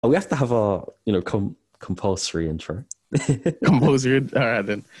We have to have our, compulsory intro. Composer. All right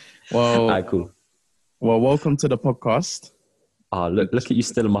then. All Well, right, cool. welcome to the podcast. Look at you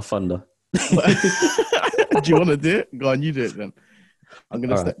stealing my thunder. Do you want to do it? Go on, you do it then. I'm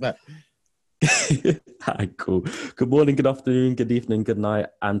gonna All right. step back. All right, cool. Good morning, good afternoon, good evening, good night,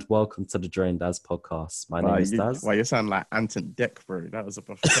 and welcome to the Drain Daz podcast. My name is Daz. You sound like Anton Deck, bro. That was a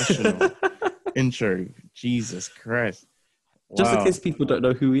professional intro. Jesus Christ. Just in Wow. case people don't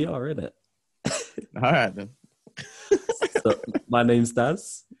know who we are, innit? All right then. So, my name's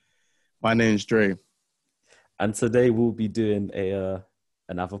Daz, My name's Dre. and today we'll be doing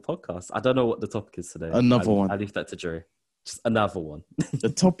another podcast. I don't know what the topic is today. Another one. I leave that to Dre. Just another one. The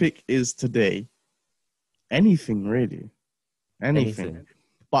topic is today anything really. Anything.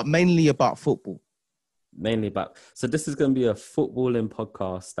 But mainly about football. Mainly about. So this is going to be a footballing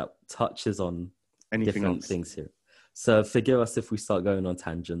podcast that touches on Anything different else. things here. So forgive us if we start going on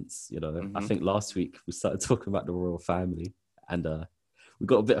tangents. I Mhm. think last week we started talking about the royal family, and we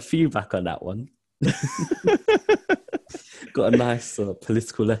got a bit of feedback on that one. Got a nice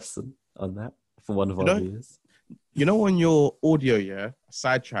political lesson on that from one of our viewers. You know, on your audio,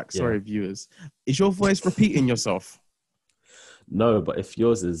 sidetrack, sorry, viewers, is your voice repeating yourself? No, but if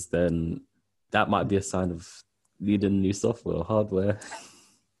yours is, then that might be a sign of needing new software or hardware.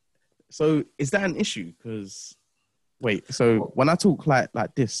 So is that an issue? Because, so when I talk like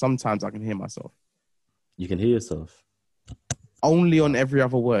this, sometimes I can hear myself. You can hear yourself. Only on every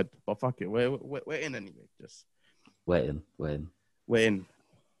other word, but fuck it, we're in anyway. Just Waiting. we're in.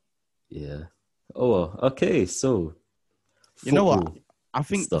 Yeah. Oh, well, okay. So, You know what? football I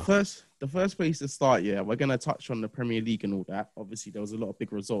think stuff. the first place to start, we're gonna touch on the Premier League and all that. Obviously, there was a lot of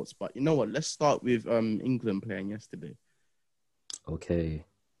big results, but you know what? Let's start with England playing yesterday. Okay.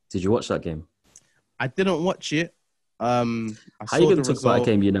 Did you watch that game? I didn't watch it. I How saw you the gonna talk about a result.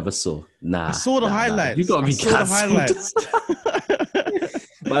 game you never saw? Nah. I saw the highlights. You gotta be I saw the cancelled. highlights.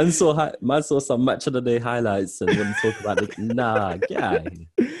 Man saw some match of the day highlights and wouldn't talk about it. Nah, yeah.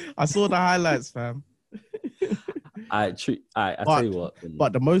 I saw the highlights, fam. I tell you what.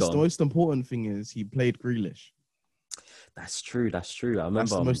 But the Go on. most important thing is he played Grealish. That's true. I remember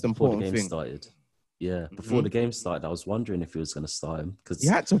the most before the important game thing. started. Yeah, before Mhm. the game started, I was wondering if he was going to start him because He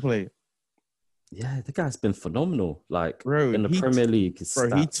had to play, the guy's been phenomenal. Like bro. in the Premier League, his Bro,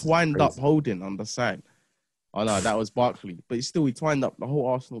 he stats are twined up crazy. holding on the side. Oh no, that was Barkley. But still, he twined up the whole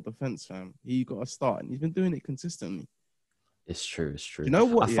Arsenal defense, fam. He got a start, and he's been doing it consistently. It's true. You know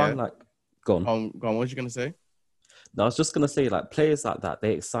what? I find like, go on. Go on. What you gonna say? No, I was just gonna say like players like that,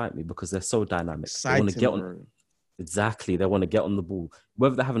 they excite me because they're so dynamic. They want to get on. Bro. Exactly. They want to get on the ball.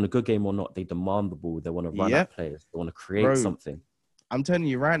 Whether they're having a good game or not, they demand the ball. They want to run at players. They want to create Bro. something. I'm telling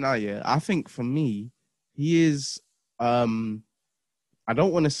you right now, I think for me, he is. I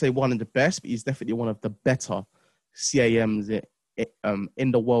don't want to say one of the best, but he's definitely one of the better CAMs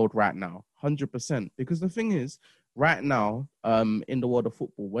in the world right now, 100%. Because the thing is, right now, in the world of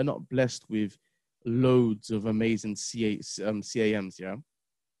football, we're not blessed with loads of amazing CAMs. Yeah,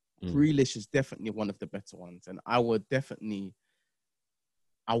 Grealish is definitely one of the better ones, and I wouldn't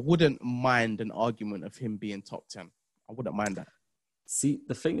mind an argument of him being top 10. I wouldn't mind that. See,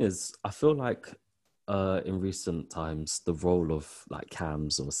 the thing is, I feel like in recent times, the role of like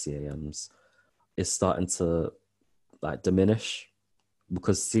CAMs or CAMs is starting to like diminish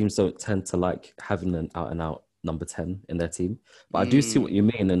because teams don't tend to like having an out and out number 10 in their team. But I do see what you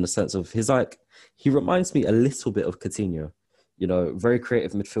mean in the sense of he reminds me a little bit of Coutinho, very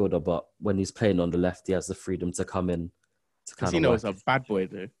creative midfielder, but when he's playing on the left, he has the freedom to come in. Coutinho was a bad boy,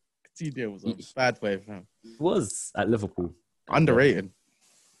 though. Coutinho was a bad boy, fam. He was at Liverpool. Underrated.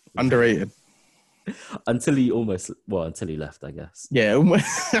 Until he left, I guess. Yeah.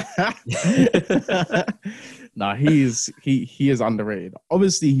 Nah, he is underrated.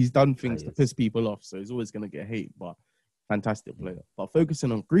 Obviously, he's done things to piss people off, so he's always gonna get hate. But fantastic player. But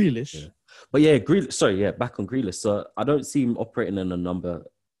focusing on Grealish, Grealish. Sorry, back on Grealish. So I don't see him operating in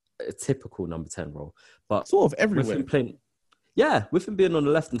a typical number 10 role, but sort of everywhere. With him being on the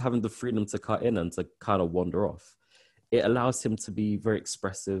left and having the freedom to cut in and to kind of wander off, it allows him to be very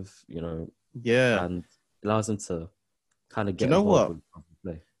expressive, and allows him to kind of get involved with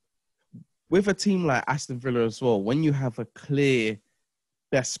play. With a team like Aston Villa as well, when you have a clear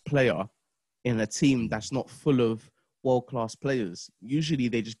best player in a team that's not full of world-class players, usually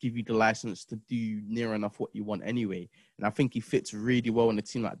they just give you the license to do near enough what you want anyway. And I think he fits really well in a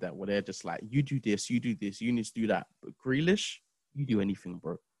team like that, where they're just like, you do this, you need to do that. But Grealish, you do anything,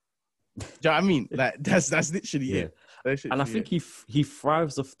 bro. Do you know what I mean? Like that's literally it. And I think he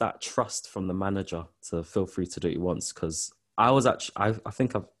thrives off that trust from the manager to feel free to do what he wants, because I was actually, I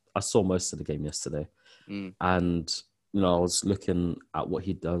think I saw most of the game yesterday, Mm. and I was looking at what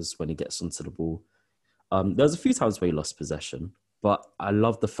he does when he gets onto the ball. There's a few times where he lost possession, but I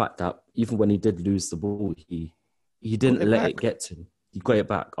love the fact that even when he did lose the ball, he Got didn't it let back. it get to him. He got it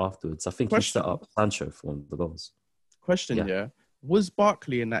back afterwards. I think he set Question. up Sancho for one of the goals. Question, Yeah. yeah. Was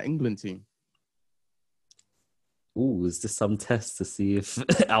Barkley in that England team? Ooh, is this some test to see if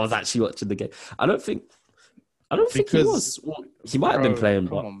I was actually watching the game? I don't think he Because, was. Well, he might have been bro, playing,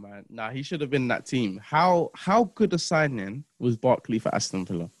 come but on, man. Nah, he should have been in that team. How good a signing was Barkley for Aston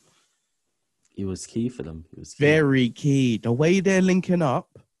Villa? he was key for them. He was key. Very key. The way they're linking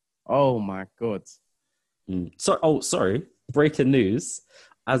up. Oh my God. Sorry. Breaking news.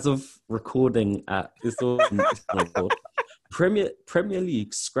 As of recording at Premier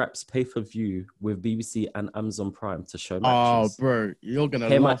League scraps pay-per-view with BBC and Amazon Prime to show Oh, matches. bro, you're gonna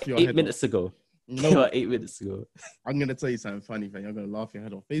Came out laugh your 8 head off. minutes ago. You Came know, out 8 minutes ago. I'm gonna tell you something funny, man. You're gonna laugh your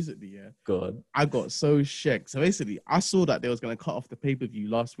head off. Basically, yeah, God. I got so shocked. So basically, I saw that they was gonna cut off the pay-per-view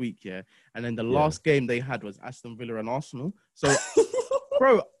last week, yeah, and then the Yeah. last game they had was Aston Villa and Arsenal. So,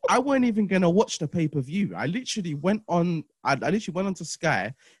 bro, I weren't even gonna watch the pay-per-view. I literally went on. I literally went onto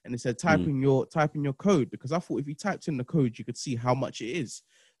Sky and it said type in your code, because I thought if you typed in the code, you could see how much it is.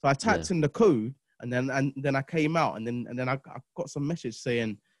 So I typed in the code, and then I came out, and then I got some message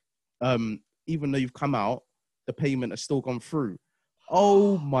saying, even though you've come out, the payment has still gone through.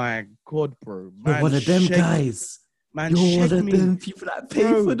 Oh my God, bro. You're Man, one of them guys. Man, You're one of me. them people that pay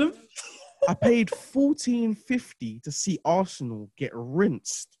Bro, for them. I paid $14.50 to see Arsenal get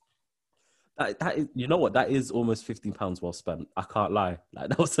rinsed. That is, you know what? That is almost £15 well spent. I can't lie. Like,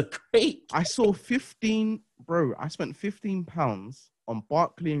 that was a great. I saw 15, bro. I spent £15 on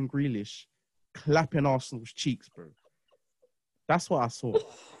Barkley and Grealish clapping Arsenal's cheeks, bro. That's what I saw.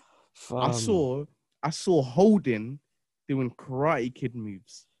 I saw Holding doing Karate Kid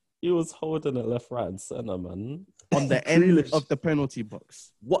moves. He was holding it left, right, and center, man. On the end of the penalty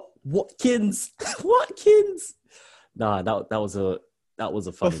box. Watkins? Watkins? Nah, that was a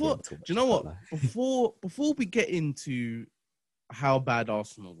funny game to watch. Do you know what? Before we get into how bad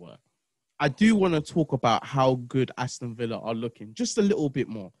Arsenal were, I do want to talk about how good Aston Villa are looking just a little bit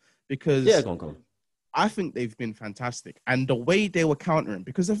more, because go on. I think they've been fantastic, and the way they were countering.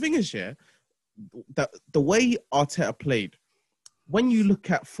 Because the thing is, yeah, the way Arteta played, when you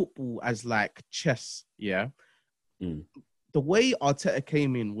look at football as like chess, yeah, the way Arteta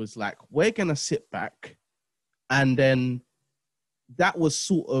came in was like, we're gonna sit back, and then that was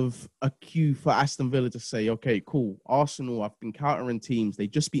sort of a cue for Aston Villa to say, okay, cool, Arsenal have been countering teams. They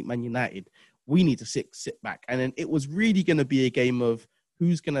just beat Man United. We need to sit back. And then it was really going to be a game of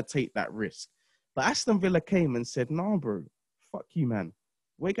who's going to take that risk. But Aston Villa came and said, nah, bro, fuck you, man.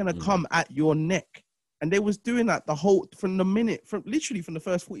 We're going to come at your neck. And they was doing that from literally from the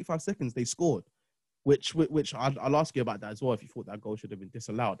first 45 seconds, they scored. Which I'll ask you about that as well, if you thought that goal should have been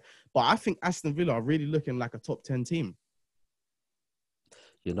disallowed. But I think Aston Villa are really looking like a top 10 team.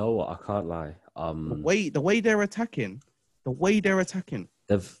 You know what? I can't lie. The way they're attacking,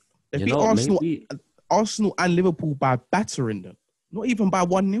 They've beat Arsenal and Liverpool by battering them, not even by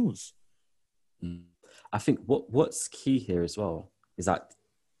 1-0. I think what's key here as well is that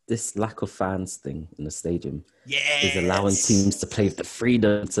this lack of fans thing in the stadium is allowing teams to play with the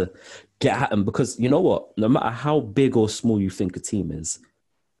freedom to get at them. Because you know what? No matter how big or small you think a team is,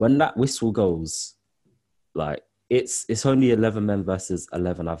 when that whistle goes, like, it's only 11 men versus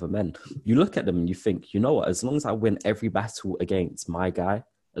 11 other men. You look at them and you think, you know what? As long as I win every battle against my guy,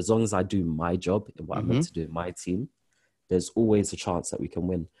 as long as I do my job and what I'm meant to do in my team, there's always a chance that we can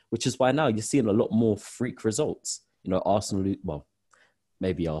win. Which is why now you're seeing a lot more freak results. You know, Arsenal,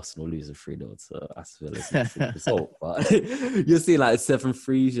 maybe Arsenal losing 3-0 to Aston Villa is a freak result, but you're seeing like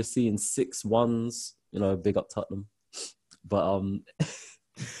 7-3s, you're seeing 6-1s, you know, big up Tottenham. But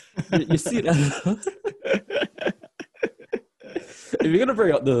you see that. If you're gonna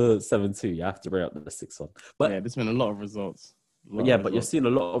bring up the 7-2, you have to bring up the 6-1. But yeah, there's been a lot of results. But you're seeing a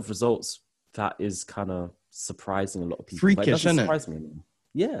lot of results that is kind of surprising a lot of people. Freakish, isn't it? Surprise me anymore.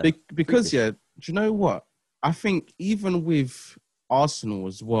 Yeah, because freakish. yeah, do you know what? I think even with Arsenal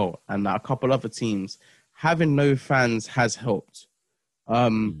as well and a couple other teams, having no fans has helped.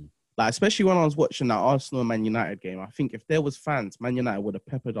 Like especially when I was watching that Arsenal Man United game, I think if there was fans, Man United would have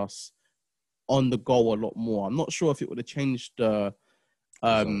peppered us on the goal a lot more. I'm not sure if it would have changed the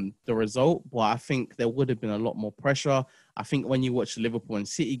result, but I think there would have been a lot more pressure. I think when you watch the Liverpool and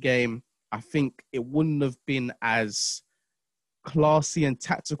City game, I think it wouldn't have been as classy and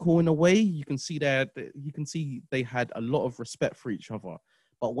tactical in a way. You can see they had a lot of respect for each other.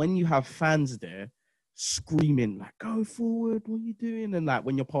 But when you have fans there, screaming like, "Go forward! What are you doing?" And like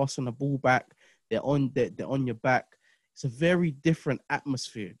when you're passing the ball back, they're on your back. It's a very different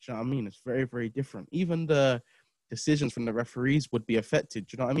atmosphere. Do you know what I mean? It's very, very different. Even the decisions from the referees would be affected.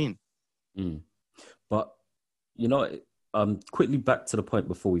 Do you know what I mean? Mm. But you know, quickly back to the point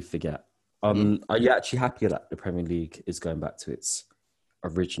before we forget. Mhm. Are you actually happy that the Premier League is going back to its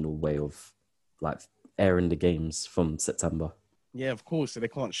original way of like airing the games from September? Yeah, of course. So they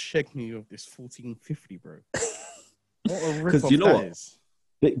can't shake me with this 14.50, bro. What a rip Because you off know that what? is.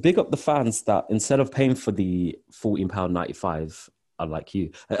 Big up the fans that instead of paying for the £14.95, unlike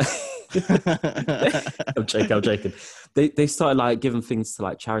you, I'm joking, I'm joking. They started like giving things to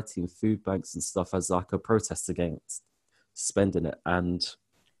like charity and food banks and stuff as like a protest against spending it. And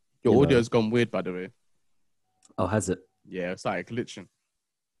you Your know, audio's gone weird, by the way. oh, has it? Yeah, it's like glitching.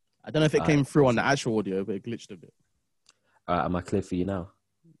 I don't know if it came through on the actual audio, but it glitched a bit. Am I clear for you now?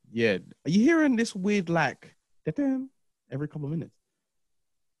 Yeah. Are you hearing this weird like da-dum every couple of minutes?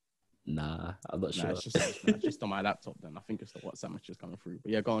 Nah, I'm not Nah, sure. it's just on my laptop then. I think it's the WhatsApp messages coming through.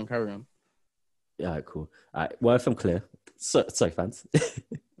 But yeah, go on, carry on. Yeah, cool. All right, well, if I'm clear, sorry, fans.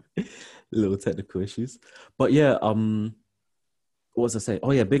 Little technical issues, but yeah. What was I saying?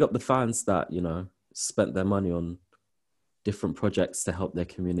 Oh yeah, big up the fans that spent their money on different projects to help their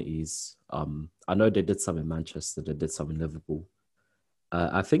communities. I know they did some in Manchester, they did some in Liverpool.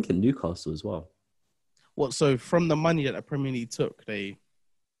 I think in Newcastle as well. What? So from the money that the Premier League took, they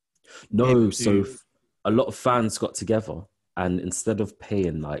gave No, it so to. a lot of fans got together and instead of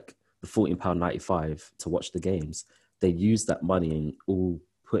paying like the £14.95 to watch the games, they used that money and all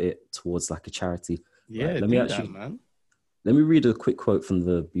put it towards like a charity. Right. Yeah, do that, man. Let me read a quick quote from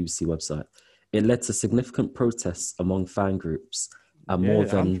the BBC website. It led to significant protests among fan groups and more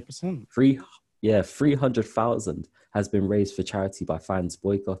Yeah, than 100%. 300,000 has been raised for charity by fans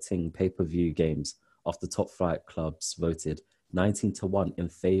boycotting pay-per-view games after top flight clubs voted 19-1 in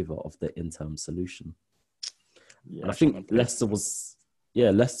favor of the interim solution. Yeah, And I I shouldn't think have paid for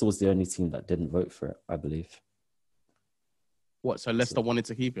that. Leicester was the only team that didn't vote for it, I believe. What? So So, Leicester wanted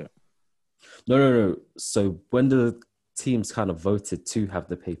to keep it? no. So when the teams kind of voted to have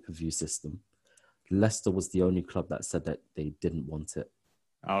the pay-per-view system, Leicester was the only club that said that they didn't want it.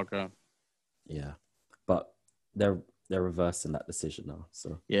 Oh, okay. Yeah, but they're reversing that decision now.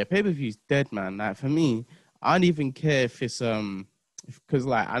 So Yeah, pay-per-view's dead, man. Like for me, I don't even care if it's because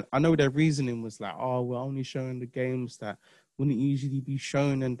like I know their reasoning was like, oh, we're only showing the games that wouldn't usually be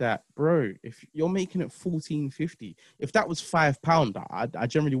shown and that, bro. If you're making it 14.50, if that was £5, I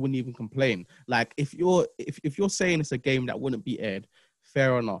generally wouldn't even complain. Like if you're saying it's a game that wouldn't be aired,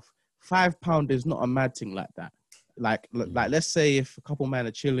 fair enough. £5 is not a mad thing like that. Like let's say if a couple men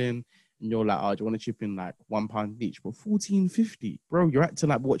are chilling and you're like, oh, do you want to chip in like £1 each? But 14.50, bro, you're acting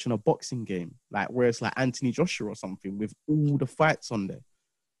like watching a boxing game, like where it's like Anthony Joshua or something with all the fights on there.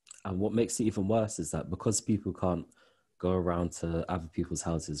 and what makes it even worse is that because people can't go around to other people's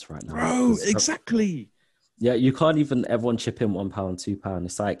houses right now, Bro, because exactly. yeah, you can't even everyone chip in £1, £2.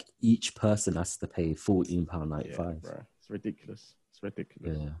 It's like each person has to pay Yeah, £14.95. bro, it's ridiculous. It's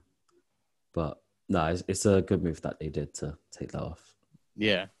ridiculous. Yeah, but no, it's a good move that they did to take that off.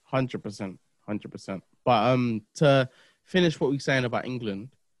 Yeah, 100%, 100%. But to finish what we're saying about England,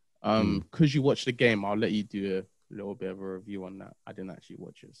 because you watched the game, I'll let you do a little bit of a review on that. I didn't actually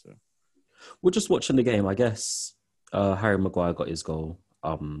watch it, so We're just watching the game, I guess. Harry Maguire got his goal.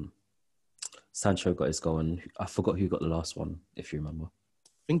 Sancho got his goal, and I forgot who got the last one, if you remember.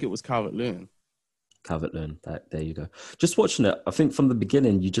 I think it was Calvert-Lewin. Calvert-Lewin. There you go. Just watching it, I think from the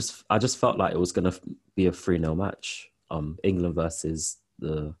beginning, I just felt like it was going to be a 3-0 match. England versus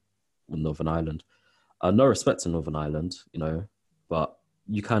the Northern Ireland. No respect to Northern Ireland, but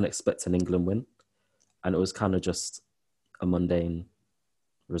you can't expect an England win, and it was kind of just a mundane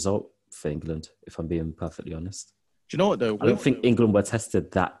result for England, if I'm being perfectly honest. Do you know what though? I don't think England were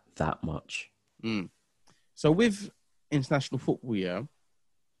tested that much. So with international football, yeah,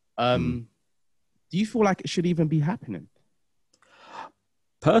 do you feel like it should even be happening?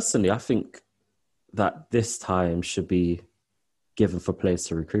 Personally, I think that this time should be given for players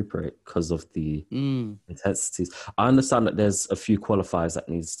to recuperate because of the intensities. I understand that there's a few qualifiers that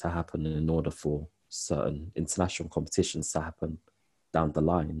needs to happen in order for certain international competitions to happen down the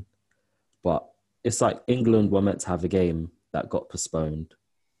line. But it's like England were meant to have a game that got postponed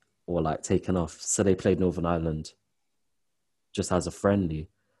or like taken off. So they played Northern Ireland just as a friendly.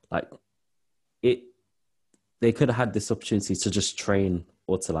 Like they could have had this opportunity to just train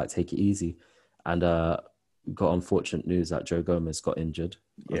or to like take it easy. And got unfortunate news that Joe Gomez got injured.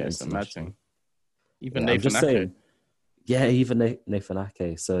 Yeah, it's a mad thing. Even Yeah, I'm Nathan just Ake. saying. Yeah, even Nathan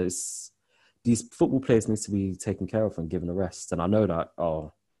Ake. So these football players need to be taken care of and given a rest. And I know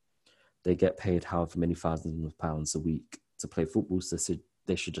that, they get paid however many thousands of pounds a week to play football, so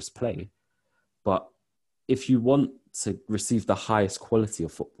they should just play. But if you want to receive the highest quality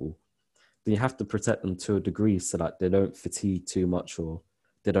of football, then you have to protect them to a degree so that they don't fatigue too much or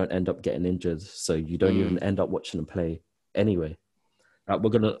they don't end up getting injured. So you don't even end up watching them play anyway. Like,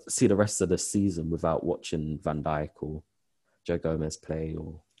 we're going to see the rest of the season without watching Van Dijk or Joe Gomez play,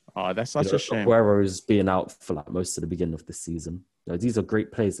 or that's such a shame. Aguero's being out for like most of the beginning of the season. These are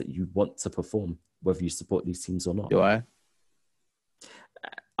great players that you want to perform, whether you support these teams or not. Do I?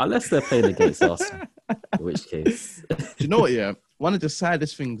 Unless they're playing against Arsenal, in which case. Do you know what, yeah? One of the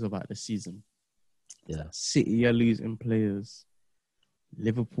saddest things about the season, City are losing players,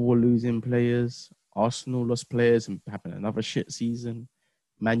 Liverpool losing players, Arsenal lost players and having another shit season,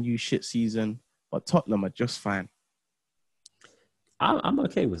 Man U shit season, but Tottenham are just fine. I'm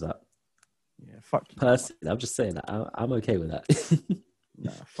okay with that. Yeah, fuck you. Personally, I'm just saying that I'm okay with that.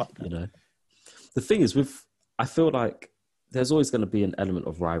 Nah, fuck that. You know, the thing is, I feel like there's always going to be an element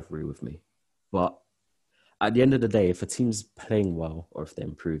of rivalry with me, but at the end of the day, if a team's playing well or if they're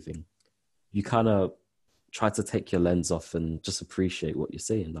improving, you kind of try to take your lens off and just appreciate what you're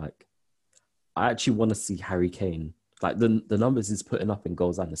seeing. Like, I actually want to see Harry Kane. Like, the numbers he's putting up in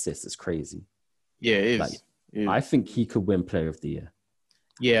goals and assists is crazy. Yeah, it is. Like, it is. I think he could win Player of the Year.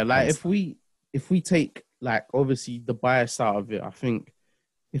 Yeah, like if we take like obviously the bias out of it, I think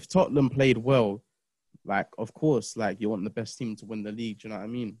if Tottenham played well, like of course, like you want the best team to win the league. Do you know what I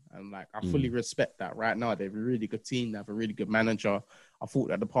mean? And like I fully respect that. Right now, they have a really good team. They have a really good manager. I thought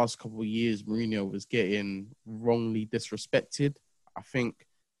that the past couple of years, Mourinho was getting wrongly disrespected. I think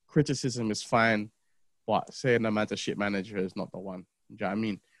criticism is fine, but saying a man's a shit manager is not the one. Do you know what I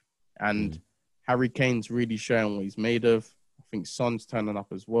mean? And Harry Kane's really showing what he's made of. I think Son's turning up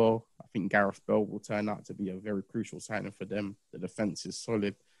as well. I think Gareth Bale will turn out to be a very crucial signing for them. The defense is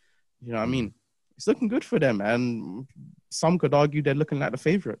solid. You know what I mean? It's looking good for them. And some could argue they're looking like the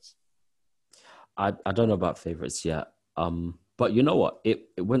favourites. I don't know about favourites yet. But you know what? It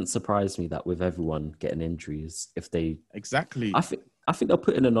wouldn't surprise me that with everyone getting injuries, if they... Exactly. I think they're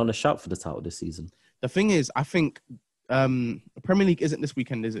putting in on a shout for the title this season. The thing is, I think the Premier League isn't this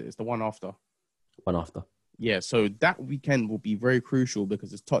weekend, is it? It's the one after. One after. Yeah, so that weekend will be very crucial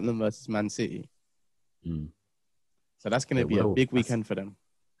because it's Tottenham versus Man City. So that's going to be a big weekend for them.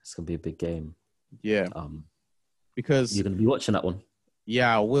 It's going to be a big game. Yeah. Because you're going to be watching that one.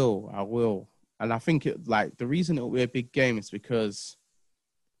 Yeah, I will. And I think the reason it will be a big game is because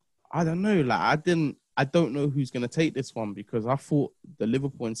I don't know, I don't know who's going to take this one, because I thought the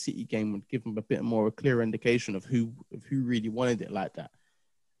Liverpool and City game would give them a bit more a clear indication of who really wanted it like that.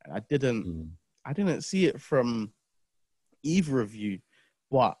 And I didn't see it from either of you,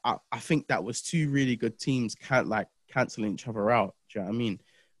 but I think that was two really good teams cancelling each other out. Do you know what I mean?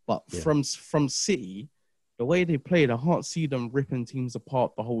 But from City, the way they played, I can't see them ripping teams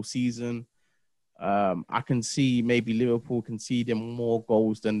apart the whole season. I can see maybe Liverpool conceding more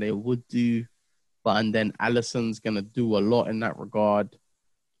goals than they would do, and then Alisson's going to do a lot in that regard.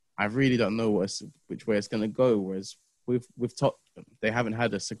 I really don't know which way it's going to go, whereas with Tottenham, they haven't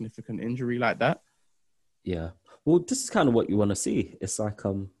had a significant injury like that. Yeah. Well, this is kind of what you want to see. It's like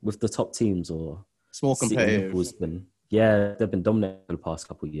with the top teams, or it's more competitive. They've been dominating for the past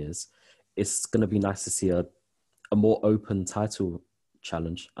couple of years. It's going to be nice to see a more open title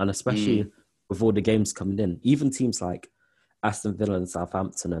challenge, and especially with all the games coming in, even teams like Aston Villa and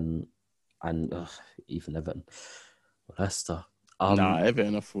Southampton and even Everton, Leicester.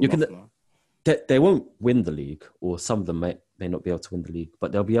 Everton are full off. They won't win the league, or some of them may not be able to win the league,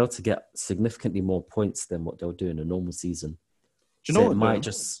 but they'll be able to get significantly more points than what they'll do in a normal season. Do you know what? It might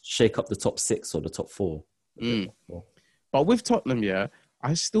just shake up the top 6 or the top 4. But with Tottenham,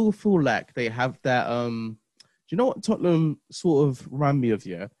 I still feel like they have that. Do you know what Tottenham sort of remind me of?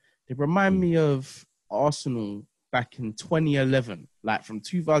 Yeah, they remind me of Arsenal back in 2011, like from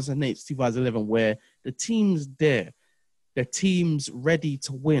 2008 to 2011, where the team's there, the team's ready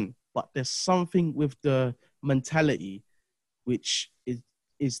to win, but there's something with the mentality which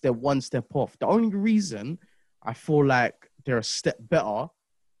is they're one step off. The only reason I feel like they're a step better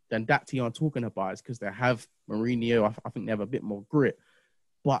than that team I'm talking about is because they have Mourinho. I think they have a bit more grit.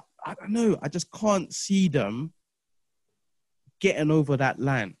 But I don't know. I just can't see them getting over that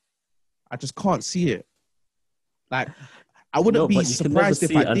line. I just can't see it. Like, I wouldn't be surprised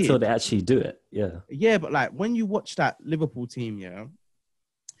if I did. Until they actually do it. Yeah. Yeah, but like when you watch that Liverpool team, yeah.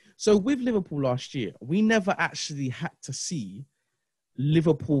 So with Liverpool last year, we never actually had to see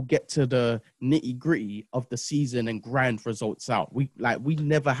Liverpool get to the nitty gritty of the season and grind results out. We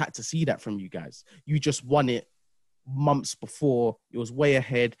never had to see that from you guys. You just won it months before. It was way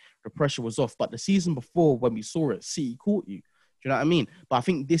ahead. The pressure was off. But the season before, when we saw it, City caught you. Do you know what I mean? But I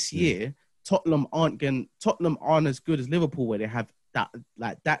think this year, Tottenham aren't as good as Liverpool, where they have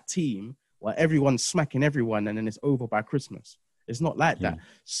that team where everyone's smacking everyone and then it's over by Christmas. It's not like that.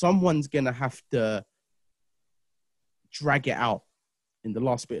 Someone's gonna have to drag it out in the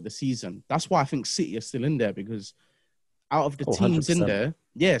last bit of the season. That's why I think City are still in there, because out of the teams 100%. in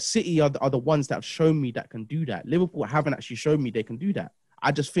there, City are the ones that have shown me that can do that. Liverpool haven't actually shown me they can do that.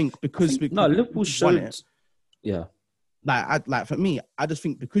 I just think Liverpool showed it. Yeah. For me, I just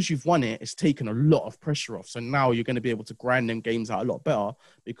think because you've won it, it's taken a lot of pressure off. So now you're going to be able to grind them games out a lot better,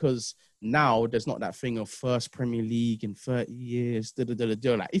 because now there's not that thing of first Premier League in 30 years.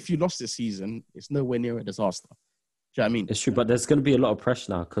 Like, if you lost this season, it's nowhere near a disaster. Do you know what I mean? It's true, but there's going to be a lot of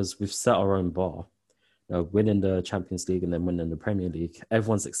pressure now because we've set our own bar. Winning the Champions League and then winning the Premier League.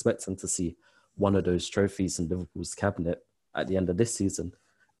 Everyone's expecting to see one of those trophies in Liverpool's cabinet at the end of this season.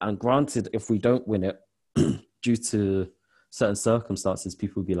 And granted, if we don't win it due to certain circumstances,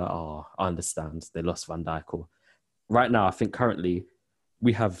 people will be like, oh, I understand. They lost Van Dijk. Or right now, I think currently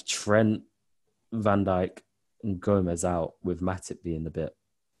we have Trent, Van Dijk and Gomez out, with Matip being a bit,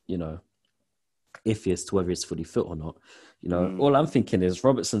 iffy as to whether he's fully fit or not. All I'm thinking is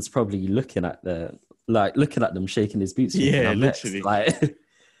Robertson's probably looking at them, shaking his boots. Yeah, literally.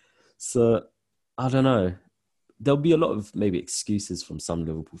 So I don't know. There'll be a lot of maybe excuses from some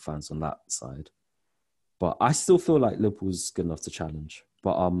Liverpool fans on that side, but I still feel like Liverpool's good enough to challenge.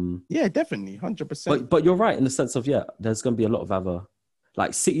 But yeah, definitely, 100%. But you're right in the sense of there's going to be a lot of other,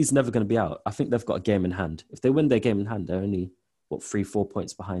 like City's never going to be out. I think they've got a game in hand. If they win their game in hand, they're only 3-4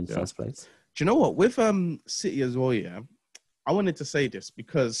 points behind first place. Do you know what? With City as well, I wanted to say this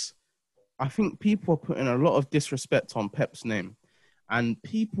because I think people are putting a lot of disrespect on Pep's name, and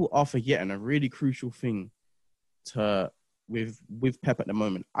people are forgetting a really crucial thing with Pep at the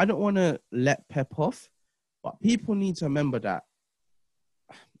moment. I don't want to let Pep off, but people need to remember that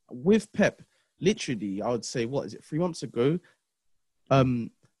with Pep, literally, I would say, 3 months ago,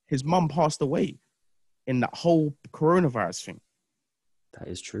 his mum passed away in that whole coronavirus thing. That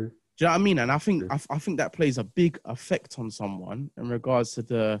is true. Do you know what I mean? And I think that plays a big effect on someone in regards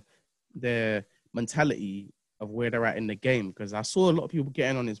to their mentality of where they're at in the game. Because I saw a lot of people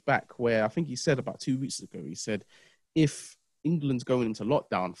getting on his back, where I think he said about 2 weeks ago, he said, if England's going into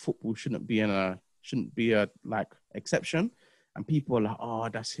lockdown, football shouldn't be a exception. And people are like, oh,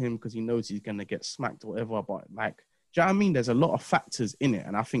 that's him because he knows he's going to get smacked or whatever. But do you know what I mean? There's a lot of factors in it.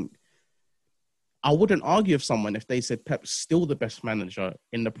 And I think I wouldn't argue with someone if they said Pep's still the best manager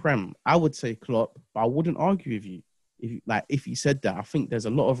in the Prem. I would say Klopp, but I wouldn't argue with you. If he said that. I think there's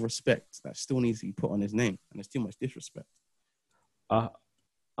a lot of respect that still needs to be put on his name, and there's too much disrespect.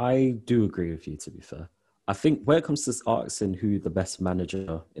 I do agree with you, to be fair. I think when it comes to asking who the best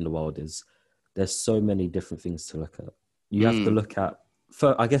manager in the world is, there's so many different things to look at. You have to look at,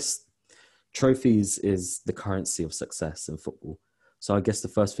 I guess, trophies is the currency of success in football. So I guess the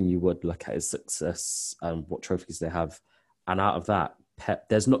first thing you would look at is success and what trophies they have. And out of that, Pep,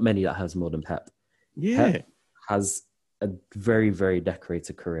 there's not many that has more than Pep. Yeah. Pep has a very, very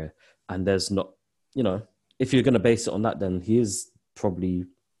decorated career. And there's not, if you're going to base it on that, then he is probably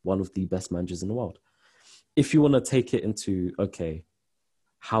one of the best managers in the world. If you want to take it into, okay,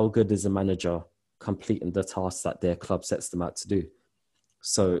 how good is a manager completing the tasks that their club sets them out to do?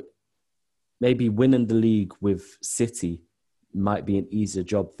 So maybe winning the league with City might be an easier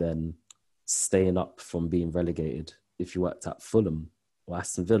job than staying up from being relegated if you worked at Fulham or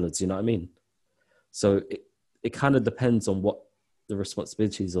Aston Villa. Do you know what I mean? So it kind of depends on what the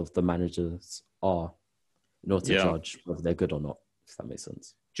responsibilities of the managers are in order to judge whether they're good or not, if that makes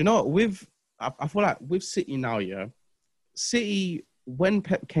sense. Do you know what? I feel like with City now, City, when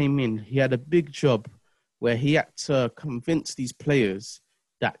Pep came in, he had a big job where he had to convince these players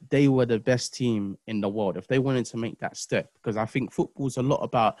that they were the best team in the world if they wanted to make that step. Because I think football's a lot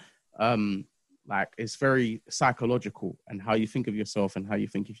about, it's very psychological and how you think of yourself and how you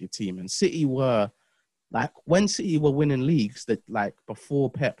think of your team. And City were, when City were winning leagues, that before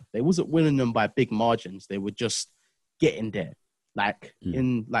Pep, they wasn't winning them by big margins. They were just getting there.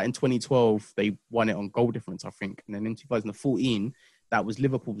 In 2012, they won it on goal difference, I think. And then in 2014, that was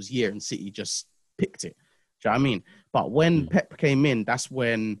Liverpool's year and City just picked it. Do you know what I mean? But when Pep came in, that's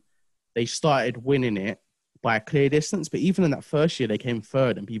when they started winning it by a clear distance. But even in that first year, they came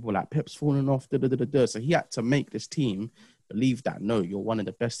third and people were like, Pep's falling off, So he had to make this team believe that, no, you're one of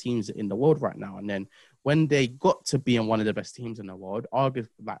the best teams in the world right now. And then when they got to being one of the best teams in the world,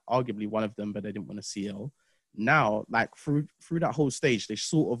 arguably one of them, but they didn't win a CL. Now, like through that whole stage, they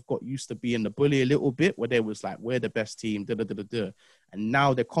sort of got used to being the bully a little bit, where they was like, we're the best team, da da da da da. And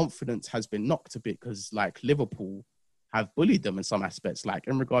now their confidence has been knocked a bit because like Liverpool have bullied them in some aspects. Like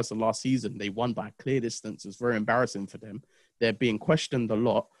in regards to last season, they won by a clear distance. It's very embarrassing for them. They're being questioned a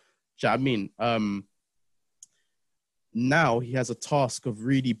lot. Do you know what I mean? Now he has a task of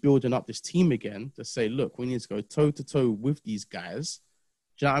really building up this team again to say, look, we need to go toe to toe with these guys.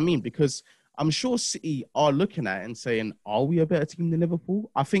 Do you know what I mean? Because I'm sure City are looking at it and saying, are we a better team than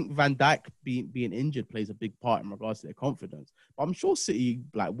Liverpool? I think Van Dijk being injured plays a big part in regards to their confidence. But I'm sure City,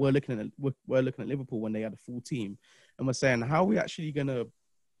 like, we're looking at Liverpool when they had a full team, and we're saying, how are we actually gonna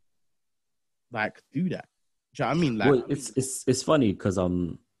like do that? Do you know what I mean? Like, well, it's funny because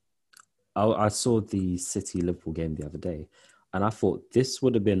I saw the City Liverpool game the other day, and I thought this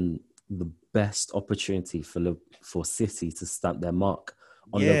would have been the best opportunity for City to stamp their mark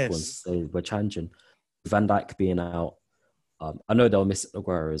on Liverpool and say we're challenging. Van Dijk being out, I know they'll miss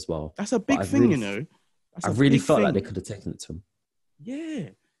Aguero as well. That's a big thing, you know. I really felt like they could have taken it to him. Yeah,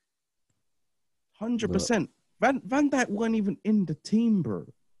 100%. Van Dijk weren't even in the team, bro.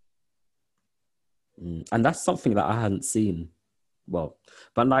 And that's something that I hadn't seen. Well,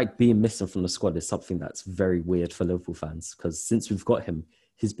 Van Dijk being missing from the squad is something that's very weird for Liverpool fans, because since we've got him,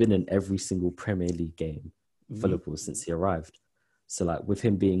 he's been in every single Premier League game for Liverpool since he arrived. So like with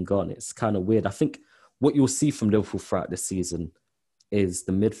him being gone, it's kind of weird. I think what you'll see from Liverpool throughout this season is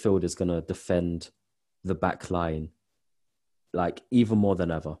the midfield is going to defend the back line like even more than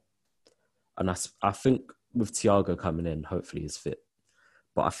ever. And I think with Thiago coming in, hopefully he's fit.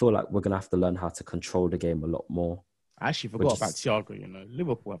 But I feel like we're going to have to learn how to control the game a lot more. I actually forgot about Thiago, you know.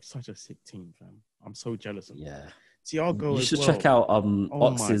 Liverpool have such a sick team, fam. I'm so jealous of them. Thiago You should check out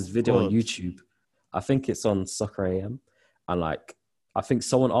Ox's video on YouTube. I think it's on Soccer AM. And like, I think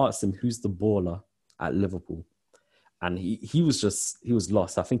someone asked him, who's the baller at Liverpool? And he was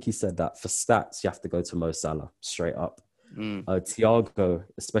lost. I think he said that for stats, you have to go to Mo Salah, straight up. Thiago,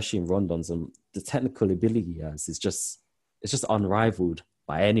 especially in rondons, and the technical ability he has is just unrivaled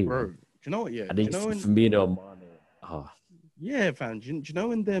by anyone. Bro, do you know what? Yeah. I think Firmino, Mane. Yeah, fam. Do you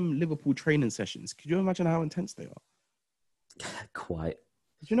know in them Liverpool training sessions, could you imagine how intense they are? Quite.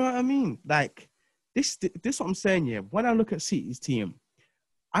 Do you know what I mean? Like, this what I'm saying, yeah. When I look at City's team,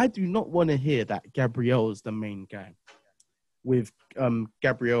 I do not want to hear that Gabriel is the main guy with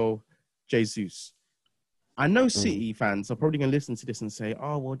Gabriel Jesus. I know City fans are probably going to listen to this and say,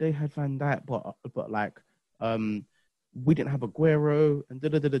 oh, well, they had Van Dijk, but like, we didn't have Aguero and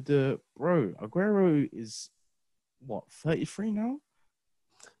da-da-da-da-da. Bro, Aguero is, what, 33 now?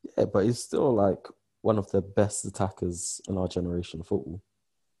 Yeah, but he's still like one of the best attackers in our generation of football.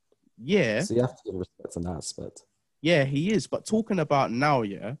 Yeah. So you have to give respect on that aspect. Yeah, he is. But talking about now,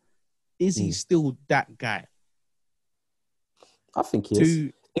 yeah, is he still that guy? I think he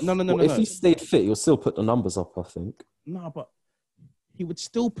is. No. If he stayed fit, he'll still put the numbers up, I think. No, but he would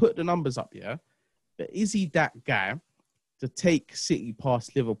still put the numbers up, yeah? But is he that guy to take City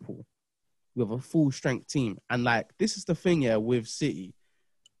past Liverpool with a full-strength team? And, like, this is the thing, yeah, with City.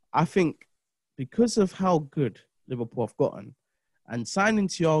 I think because of how good Liverpool have gotten, and signing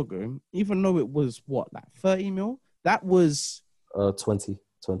Thiago, even though it was, what, like 30 mil? That was... 20.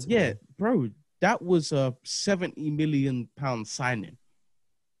 Yeah, bro, that was a £70 million signing.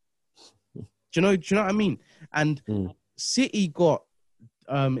 Do you know what I mean? And City got,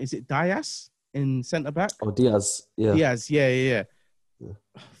 is it Diaz in centre-back? Oh, Diaz, yeah. Diaz, yeah.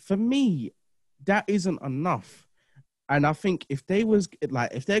 For me, that isn't enough. And I think if they're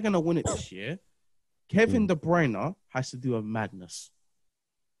going to win it this year, Kevin De Bruyne has to do a madness.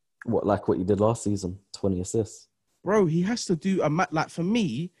 Like what you did last season, 20 assists? Bro, he has to do like for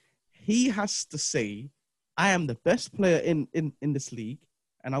me, he has to say, I am the best player in this league,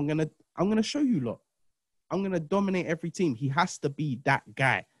 and I'm gonna show you lot. I'm gonna dominate every team. He has to be that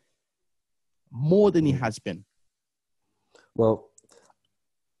guy more than he has been. Well,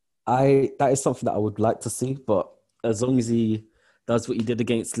 that is something that I would like to see, but as long as he does what he did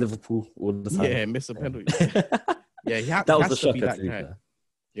against Liverpool all the time. Yeah, miss a penalty. Yeah, that was a shocker to be fair.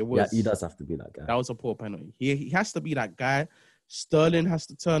 It was. Yeah, he does have to be that guy. That was a poor penalty. He has to be that guy. Sterling has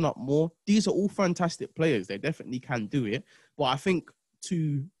to turn up more. These are all fantastic players. They definitely can do it. But I think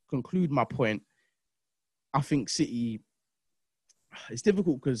to conclude my point, I think City, it's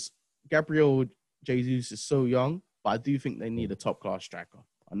difficult because Gabriel Jesus is so young, but I do think they need a top-class striker,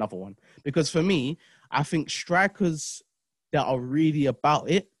 another one. Because for me, I think strikers that are really about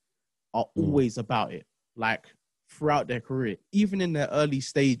it are always about it. Like throughout their career, even in their early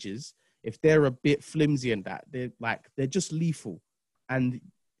stages. If they're a bit flimsy in that, they're just lethal, and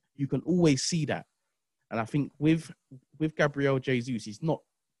you can always see that. And I think with Gabriel Jesus, he's not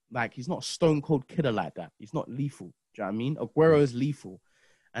a stone cold killer like that. He's not lethal. Do you know what I mean? Aguero is lethal,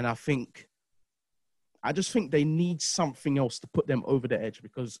 and I just think they need something else to put them over the edge,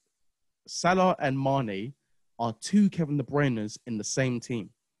 because Salah and Mane are two Kevin De Bruyne's in the same team.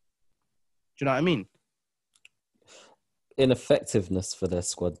 Do you know what I mean? In effectiveness for their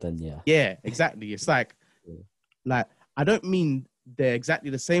squad, then yeah. Yeah, exactly. It's like I don't mean they're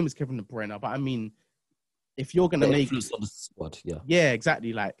exactly the same as Kevin De Bruyne, but I mean, if you're gonna make influence on the squad, yeah,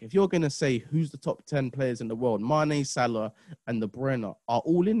 exactly. Like if you're gonna say who's the top 10 players in the world, Mane, Salah, and De Bruyne are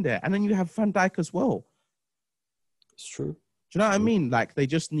all in there, and then you have Van Dijk as well. It's true. Do you know what I mean? Like they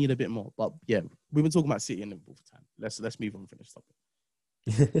just need a bit more. But yeah, we've been talking about City and Liverpool for time. Let's move on from this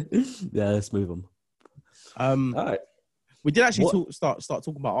topic. Yeah, let's move on. All right. We did actually start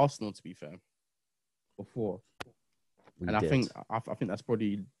talking about Arsenal, to be fair, before, and I think that's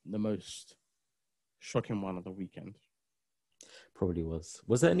probably the most shocking one of the weekend. Probably was.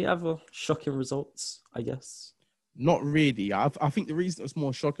 Was there any other shocking results? I guess not really. I think the reason it was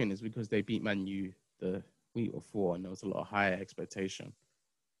more shocking is because they beat Man U the week before, and there was a lot of higher expectation.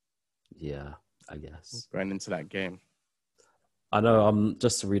 Yeah, I guess going into that game. I know.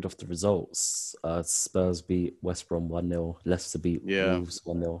 Just to read off the results, Spurs beat West Brom 1-0. Leicester beat Wolves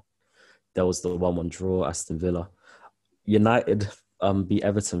 1-0. There was the 1-1 draw. Aston Villa, United beat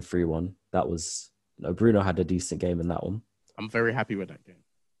Everton 3-1. That was Bruno had a decent game in that one. I'm very happy with that game.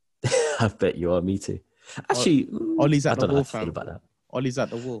 I bet you are. Me too. Actually, Ollie's at the wall, fam. About that. Ollie's at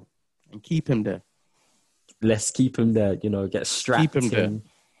the wall, and keep him there. Let's keep him there. Get strapped. Keep him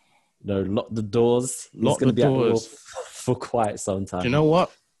there. Lock the doors. He's going to be at the wall for quite some time. Do you know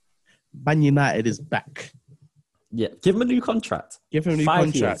what? Man United is back. Yeah, give him a new contract. Give him a new 5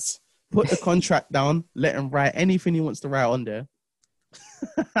 contract. Years. Put the contract down. Let him write anything he wants to write on there.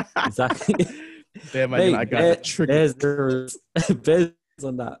 Exactly. There, Man United got triggered. There's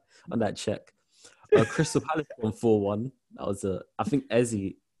on that check. Crystal Palace won 4-1. That was I think Eze.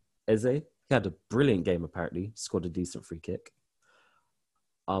 He had a brilliant game. Apparently, scored a decent free kick.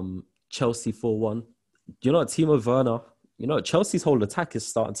 Chelsea 4-1. Timo Werner. Chelsea's whole attack is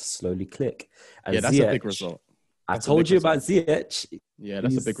starting to slowly click. And that's a big result. I told you about Ziyech. Yeah,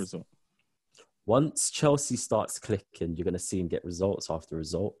 that's a big result. Once Chelsea starts clicking, you're going to see him get results after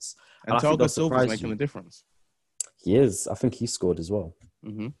results. And Thiago Silva's making a difference. He is. I think he scored as well.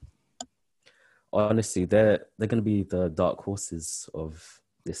 Mm-hmm. Honestly, they're going to be the dark horses of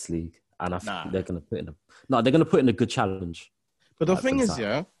this league, and I think they're going to put in a good challenge. But the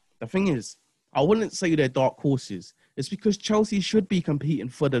thing is, I wouldn't say they're dark horses. It's because Chelsea should be competing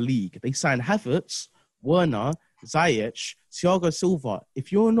for the league. They signed Havertz, Werner, Ziyech, Thiago Silva.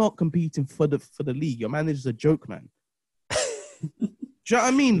 If you're not competing for the league, your manager's a joke, man. Do you know what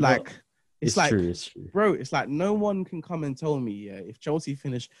I mean? Like, it's true. Bro, it's like no one can come and tell me, if Chelsea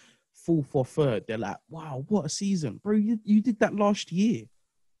finish 4th or 3rd, they're like, wow, what a season. Bro, you did that last year.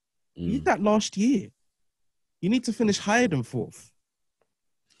 You did that last year. You need to finish higher than 4th.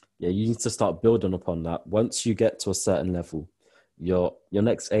 Yeah, you need to start building upon that. Once you get to a certain level, your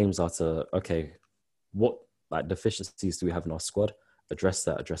next aims are to, okay, what deficiencies do we have in our squad? Address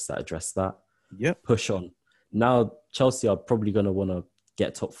that. Yep. Push on. Now, Chelsea are probably going to want to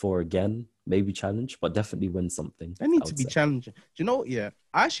get top 4 again, maybe challenge, but definitely win something. They need to be challenging. Do you know what? Yeah,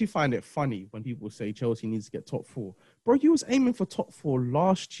 I actually find it funny when people say Chelsea needs to get top 4. Bro, you was aiming for top 4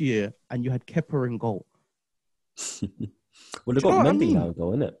 last year and you had Kepa in goal. Well, they've got Mendy now,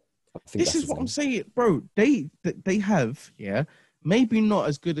 though, innit? This is what I'm saying, bro. They have, maybe not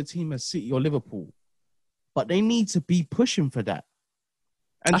as good a team as City or Liverpool, but they need to be pushing for that.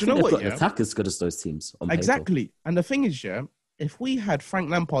 And you know what? Got an attack as good as those teams. On exactly. Paper. And the thing is, if we had Frank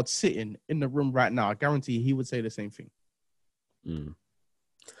Lampard sitting in the room right now, I guarantee he would say the same thing.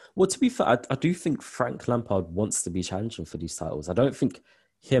 Well, to be fair, I do think Frank Lampard wants to be challenging for these titles. I don't think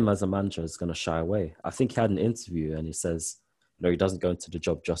him as a manager is going to shy away. I think he had an interview and he says, he doesn't go into the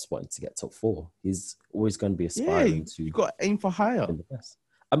job just wanting to get top 4. He's always going to be aspiring to. You got to aim for higher. The best.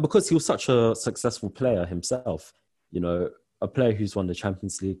 And because he was such a successful player himself, a player who's won the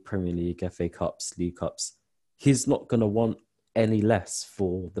Champions League, Premier League, FA Cups, League Cups, he's not going to want any less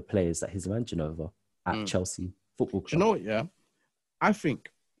for the players that he's managing over at Chelsea Football Club. Do you know what? Yeah, I think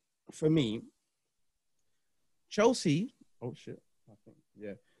for me, Chelsea. Oh shit!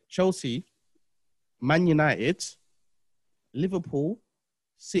 Chelsea, Man United, Liverpool,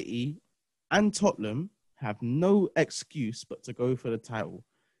 City, and Tottenham have no excuse but to go for the title.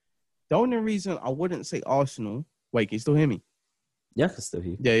 The only reason I wouldn't say Arsenal Wait, can you still hear me? Yeah, I can still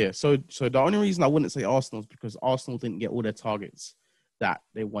hear you. Yeah. So the only reason I wouldn't say Arsenal is because Arsenal didn't get all their targets that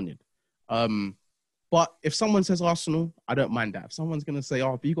they wanted. But if someone says Arsenal, I don't mind that. If someone's gonna say,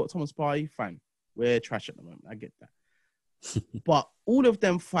 "Oh, but you got Thomas Partey," fine. We're trash at the moment. I get that. But all of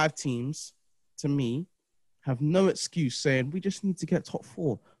them 5 teams, to me, have no excuse saying we just need to get top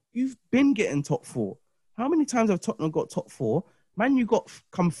 4. You've been getting top 4. How many times have Tottenham got top 4? Man, you got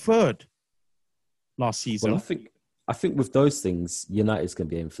come third last season. Well, I think with those things, United's going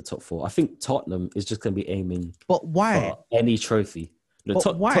to be aiming for top 4. I think Tottenham is just going to be aiming But why? for any trophy. Why?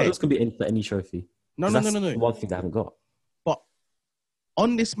 Tottenham's going to be aiming for any trophy. No. That's the one thing they haven't got. But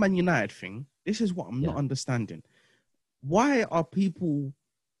on this Man United thing, this is what I'm not understanding. Why are people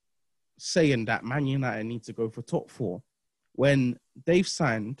saying that Man United need to go for top 4 when they've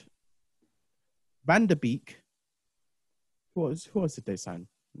signed Van der Beek? Who else did they sign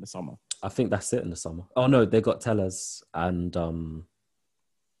in the summer? I think that's it in the summer. Oh no, they got Tellers and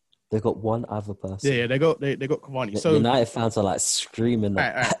they got one other person. Yeah, they got Cavani. So United fans are like screaming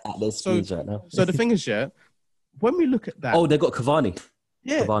at their screens right now. So the thing is, when we look at that, they got Cavani.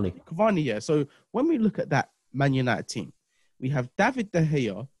 Yeah, Cavani. Yeah. So when we look at that Man United team, we have David De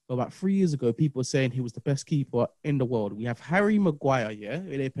Gea. About 3 years ago, people were saying he was the best keeper in the world. We have Harry Maguire. Yeah,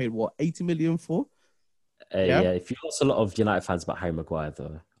 they paid what, 80 million for. Yeah. If you ask a lot of United fans about Harry Maguire,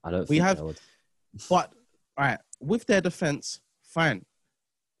 though, I don't think they would. But all right, with their defense, fine.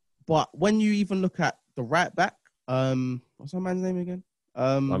 But when you even look at the right back, what's that man's name again?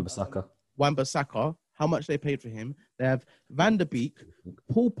 Wan-Bissaka. How much they paid for him? They have Van der Beek,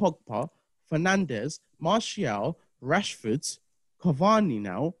 Paul Pogba, Fernandes, Martial, Rashford, Cavani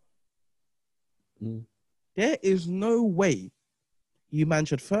now. There is no way you man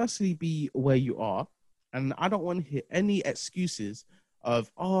should firstly be where you are. And I don't want to hear any excuses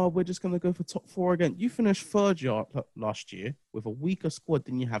of, we're just going to go for top 4 again. You finished third last year with a weaker squad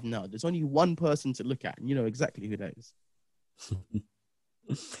than you have now. There's only one person to look at, and you know exactly who that is.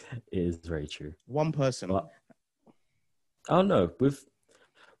 It is very true. One person. But, I don't know.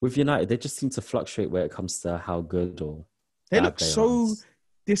 With United, they just seem to fluctuate when it comes to how good or they look so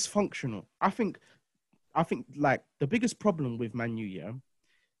dysfunctional. I think like the biggest problem with Man U,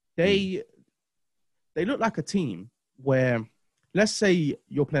 they look like a team where, let's say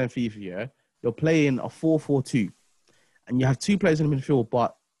you're playing FIFA, you're playing a 4-4-2, and you have 2 players in the midfield,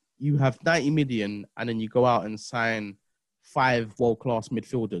 but you have 90 million, and then you go out and sign 5 world-class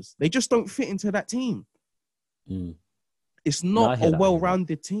midfielders. They just don't fit into that team. It's not a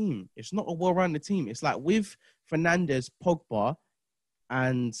well-rounded team. It's not a well-rounded team. It's like with Fernandes, Pogba,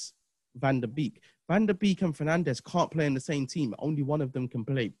 and Van der Beek. Van der Beek and Fernandes can't play in the same team. Only one of them can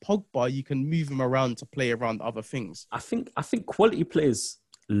play. Pogba, you can move him around to play around other things. I think quality players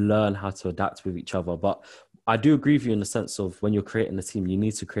learn how to adapt with each other. But I do agree with you in the sense of when you're creating a team, you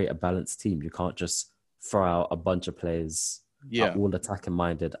need to create a balanced team. You can't just throw out a bunch of players all attacking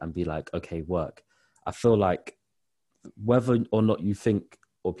minded and be like, okay, work. I feel like whether or not you think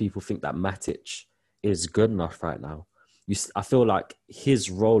or people think that Matic is good enough right now, I feel like his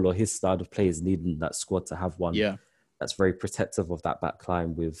role or his style of play is needing that squad to have one that's very protective of that back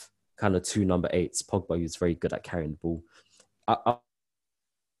line with kind of 2 number 8s. Pogba, who's very good at carrying the ball.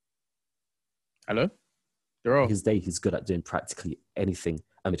 Hello? His day, he's good at doing practically anything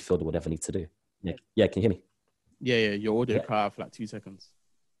a midfielder would ever need to do. Yeah, can you hear me? Yeah, your audio cut out for like 2 seconds.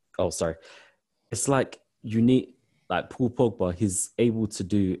 Oh, sorry. It's like you need, like Paul Pogba, he's able to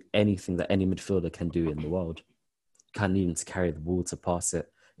do anything that any midfielder can do in the world. Can't even to carry the ball, to pass it.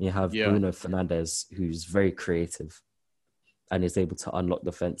 And you have Bruno Fernandes, who's very creative and is able to unlock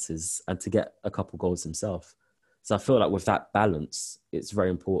defenses and to get a couple goals himself. So I feel like with that balance, it's very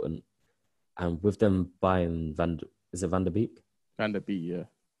important. And with them buying Van der Beek? Van der Beek, yeah.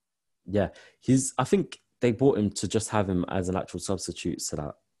 Yeah. I think they bought him to just have him as an actual substitute so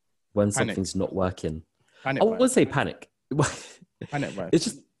that when something's not working, I wouldn't say panic. Panic, right? It's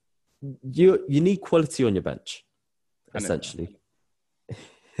just, you need quality on your bench, essentially.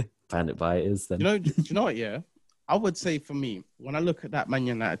 Panic buy it is then. Do you know what, yeah? I would say for me, when I look at that Man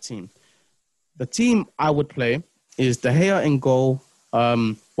United team, the team I would play is De Gea in goal,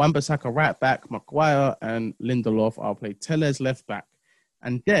 Wan-Bissaka right back, Maguire and Lindelof. I'll play Tellez left back.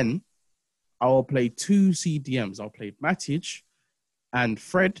 And then I'll play 2 CDMs. I'll play Matic and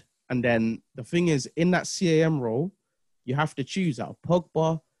Fred. And then the thing is, in that CAM role, you have to choose out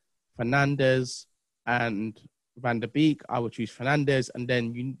Pogba, Fernandes, and Van der Beek. I would choose Fernandes. And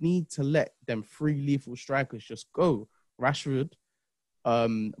then you need to let them 3 lethal strikers just go. Rashford,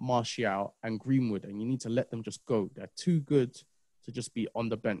 Martial, and Greenwood. And you need to let them just go. They're too good to just be on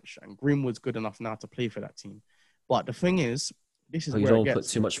the bench. And Greenwood's good enough now to play for that team. But the thing is, this is But you where it don't put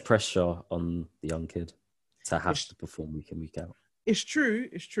gets. too much pressure on the young kid to have It's to perform week in, week out. it's true.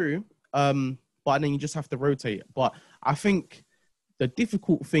 It's true. But then you just have to rotate. But I think the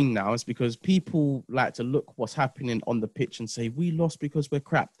difficult thing now is because people like to look what's happening on the pitch and say, we lost because we're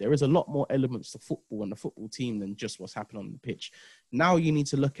crap. There is a lot more elements to football and the football team than just what's happening on the pitch. Now you need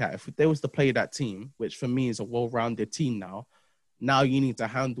to look at if there was to play that team, which for me is a well-rounded team now. Now you need to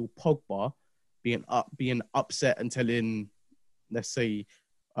handle Pogba being upset and telling, let's say,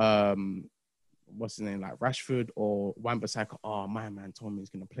 what's his name, like Rashford or Wan-Bissaka, oh, my man told me he's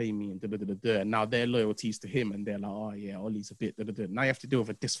going to play me and da-da-da-da-da. And now their loyalties to him and they're like, oh, yeah, Ollie's a bit da-da-da. Now you have to deal with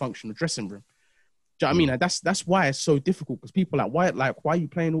a dysfunctional dressing room. Do you know what I mean? Like, that's why it's so difficult because people are why are you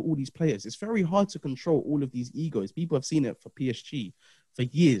playing all these players? It's very hard to control all of these egos. People have seen it for PSG for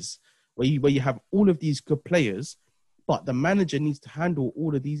years where you have all of these good players, but the manager needs to handle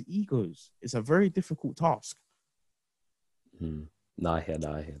all of these egos. It's a very difficult task. No, I hear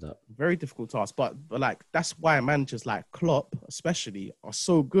that. Very difficult task. But like, that's why managers like Klopp, especially, are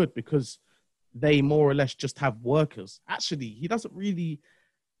so good because they more or less just have workers. Actually,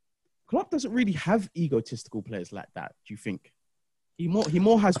 Klopp doesn't really have egotistical players like that, do you think? He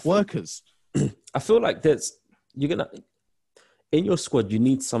more has workers. I feel like in your squad, you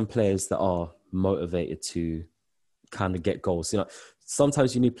need some players that are motivated to kind of get goals. You know,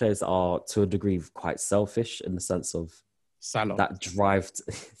 sometimes you need players that are to a degree quite selfish in the sense of Salah. that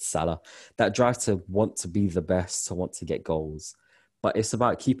drive to want to be the best, to want to get goals. But it's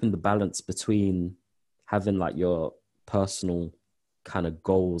about keeping the balance between having like your personal kind of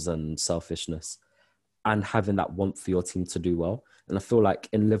goals and selfishness and having that want for your team to do well. And I feel like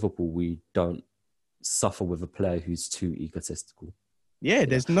in Liverpool, we don't suffer with a player who's too egotistical. Yeah,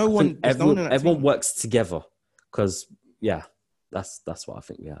 there's no one. Everyone works together because, that's what I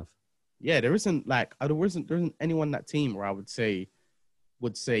think we have. Yeah, there isn't anyone in that team where I would say,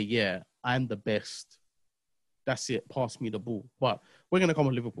 yeah, I'm the best. That's it. Pass me the ball. But we're gonna come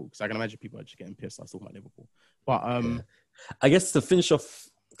with Liverpool because I can imagine people are just getting pissed. I was talking about Liverpool. But I guess to finish off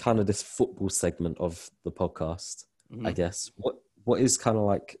kind of this football segment of the podcast, I guess what is kind of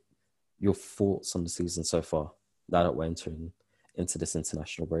like your thoughts on the season so far? Now that we're entering into this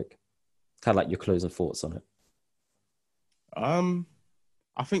international break, kind of like your closing thoughts on it.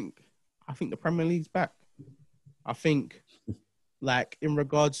 I think the Premier League's back. I think, like, in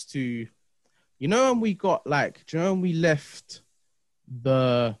regards to, when we got, like, when we left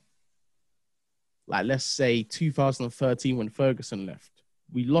the, like, let's say 2013 when Ferguson left,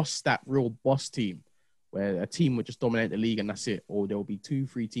 we lost that real boss team where a team would just dominate the league and that's it. Or there'll be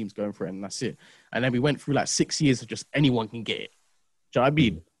 2-3 teams going for it and that's it. And then we went through, like, 6 years of just anyone can get it. Do you know what I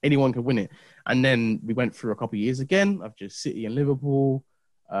mean? Anyone can win it. And then we went through a couple of years again of just City and Liverpool.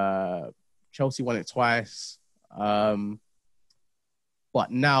 Chelsea won it twice. But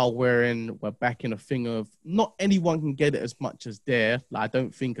now we're back in a thing of not anyone can get it as much as there. Like, I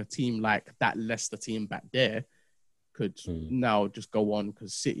don't think a team like that Leicester team back there could now just go on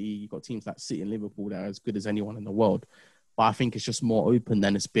because City, you've got teams like City and Liverpool that are as good as anyone in the world. But I think it's just more open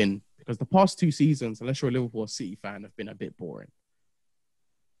than it's been because the past 2 seasons, unless you're a Liverpool or City fan, have been a bit boring.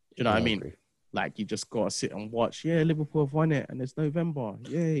 Do you know what I mean? Agree. Like, you just got to sit and watch. Yeah, Liverpool have won it and it's November.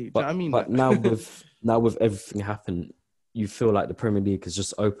 Yay. Do you know what I mean? But now with everything happening, you feel like the Premier League has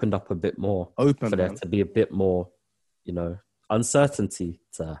just opened up a bit more for there to be a bit more, uncertainty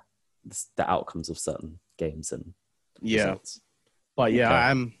to the outcomes of certain games and results. But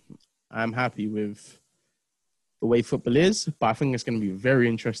yeah, okay. I'm happy with the way football is, but I think it's going to be very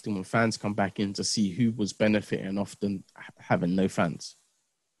interesting when fans come back in to see who was benefiting often having no fans.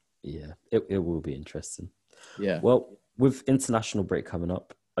 Yeah, it will be interesting. Yeah. Well, with international break coming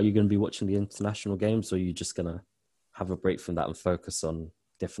up, are you going to be watching the international games or are you just going to have a break from that and focus on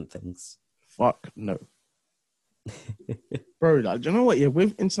different things? Fuck no. Bro, like, do you know what? Yeah,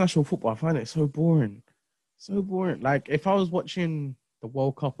 with international football, I find it so boring. So boring. Like, if I was watching the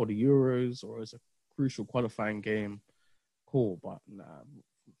World Cup or the Euros or as a crucial qualifying game, cool. But nah,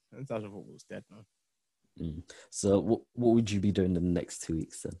 international football's dead now. So what would you be doing in the next 2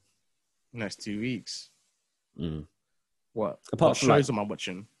 weeks then? Next 2 weeks? What Apart from shows am I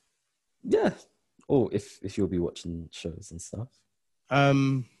watching? Yeah. Or if you'll be watching shows and stuff.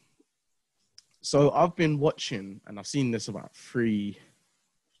 So I've been watching, and I've seen this about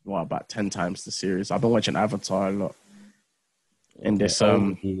 10 times the series. I've been watching Avatar a lot. In this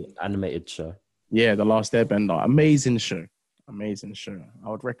the animated show. Yeah, The Last Airbender. Amazing show. I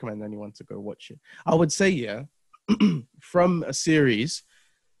would recommend anyone to go watch it. I would say, yeah, from a series,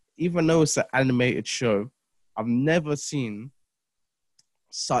 even though it's an animated show, I've never seen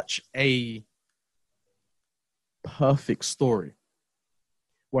such a perfect story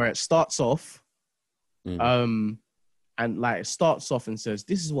where it starts off, and like it starts off and says,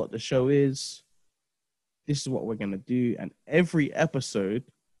 "This is what the show is. This is what we're gonna do," and every episode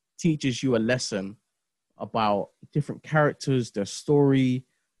teaches you a lesson about different characters, their story,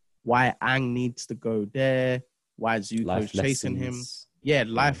 why Aang needs to go there, why Zuko's chasing him. Yeah,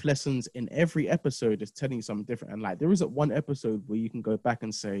 life lessons in every episode is telling you something different. And like, there isn't one episode where you can go back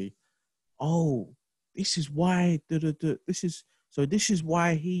and say, "Oh, this is why this is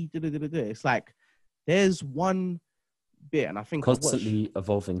why he did it." It's like there's one bit, and I think constantly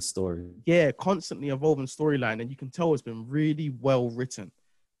evolving story. Yeah, constantly evolving storyline, and you can tell it's been really well written.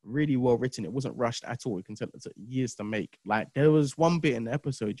 Really well written. It wasn't rushed at all. You can tell it took years to make. Like, there was one bit in the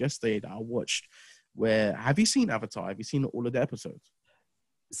episode yesterday that I watched where, have you seen Avatar? Have you seen all of the episodes?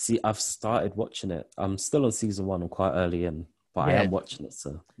 See, I've started watching it. I'm still on season 1. I'm quite early in, but I am watching it.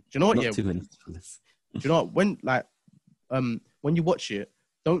 So, do you know what? Not 2 minutes for this. Do you know what? When you watch it,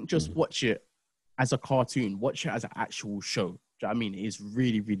 don't just watch it as a cartoon. Watch it as an actual show. Do you know what I mean? It is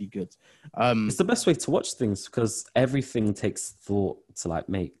really, really good. It's the best way to watch things because everything takes thought to like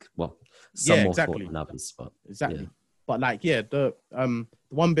make. Well, some more thought than others, but exactly. Yeah. But like, the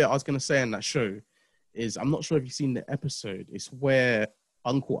one bit I was gonna say in that show is, I'm not sure if you've seen the episode. It's where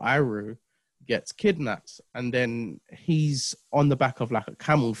Uncle Iroh gets kidnapped, and then he's on the back of like a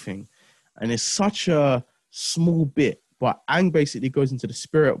camel thing, and it's such a small bit, but Aang basically goes into the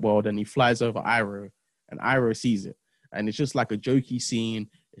spirit world and he flies over Iroh, and Iroh sees it, and it's just like a jokey scene.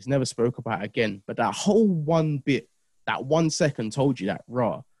 It's never spoke about again, but that whole one bit, that 1 second told you that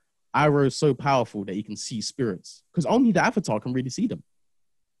Iroh is so powerful that he can see spirits, because only the Avatar can really see them.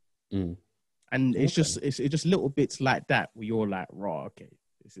 And it's just little bits like that where you're like, okay,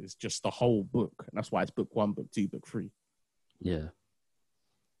 this is just the whole book. And that's why it's book 1, book 2, book 3. Yeah.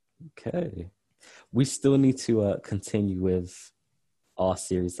 Okay. We still need to continue with our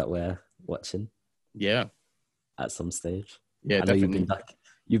series that we're watching. Yeah. At some stage. Yeah, I know definitely.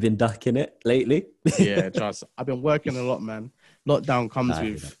 You've been ducking it lately. Yeah, trust. I've been working a lot, man. Lockdown comes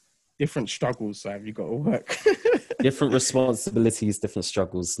with different struggles, so you got to work. Different responsibilities, different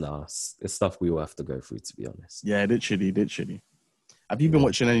struggles. Nah, it's stuff we will have to go through, to be honest. Yeah, literally. Have you been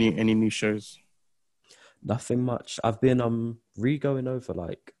watching any new shows? Nothing much. I've been re-going over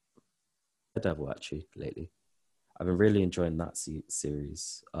like Daredevil actually lately. I've been really enjoying that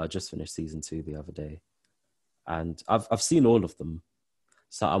series. I just finished season 2 the other day, and I've seen all of them.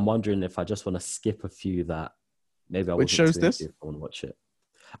 So I'm wondering if I just want to skip a few that maybe I. Which show's this? If I want to watch it.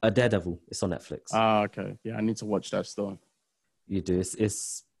 Daredevil. It's on Netflix. Ah, okay. Yeah, I need to watch that still. You do.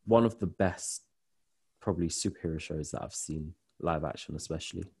 It's one of the best, probably, superhero shows that I've seen, live action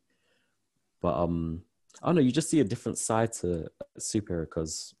especially. But I don't know. You just see a different side to superhero,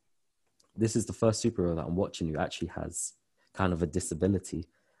 because this is the first superhero that I'm watching who actually has kind of a disability,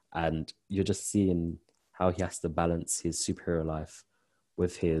 and you're just seeing how he has to balance his superhero life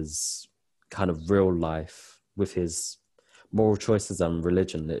with his kind of real life, with his moral choices and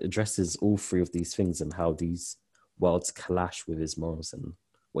religion. It addresses all 3 of these things and how these worlds clash with his morals and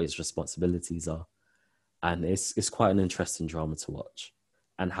what his responsibilities are. And it's quite an interesting drama to watch,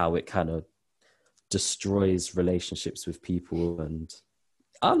 and how it kind of destroys relationships with people. And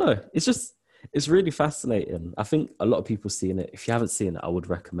I don't know, it's really fascinating. I think a lot of people seeing it. If you haven't seen it, I would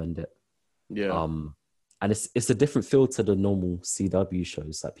recommend it. Yeah. And it's a different feel to the normal CW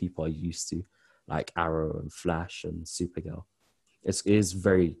shows that people are used to, like Arrow and Flash and Supergirl. It is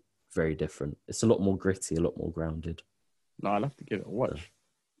very, very different. It's a lot more gritty, a lot more grounded. No, I'll have to give it a watch.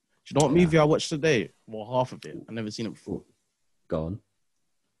 Do you know what movie I watched today? Well, half of it. I've never seen it before. Go on.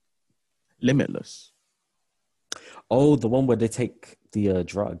 Limitless. Oh, the one where they take the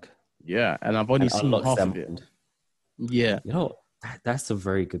drug. Yeah, and I've only seen half of it. Yeah. You know, that's a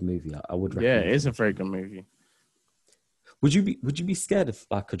very good movie. I would recommend. Yeah, it is a very good movie. Would you be scared of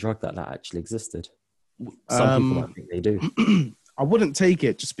like a drug that actually existed? Some people might think they do. I wouldn't take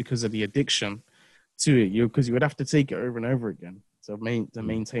it just because of the addiction to it. Because you would have to take it over and over again to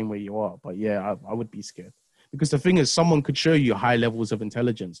maintain where you are. But yeah, I would be scared, because the thing is, someone could show you high levels of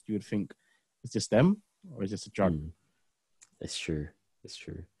intelligence. You would think, is this them or is this a drug? It's true.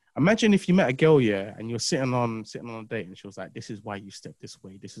 Imagine if you met a girl, and you're sitting on a date, and she was like, "This is why you stepped this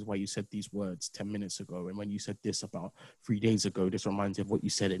way. This is why you said these words 10 minutes ago. And when you said this about 3 days ago, this reminds me of what you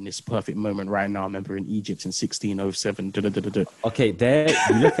said in this perfect moment right now. I remember in Egypt in 1607. Okay, there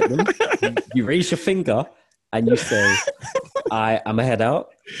you look at them, you raise your finger, and you say, "I'm a head out."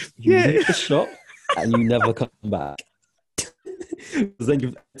 You leave the shop, and you never come back. Because then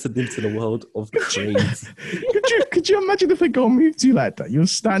you've entered into the world of crazy. Could you imagine if a girl moved to you like that? You're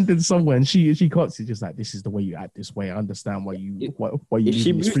standing somewhere and she can't see, just like, this is the way you act this way. I understand why you If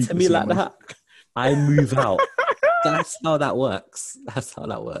she leaving this moved to me frequency like on my that, I move out. That's how that works. That's how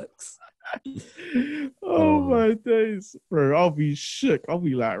that works. Oh my days, bro! I'll be shook. I'll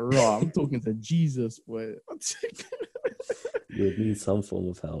be like, raw. I'm talking to Jesus, boy. You would need some form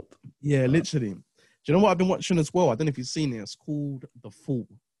of help. Yeah, literally. Do you know what I've been watching as well? I don't know if you've seen it. It's called The Fall.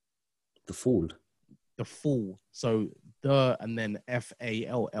 The Fall. The Fall. So and then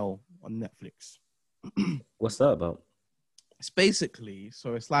FALL on Netflix. What's that about? It's basically,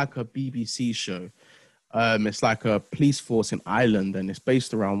 so it's like a BBC show. It's like a police force in Ireland, and it's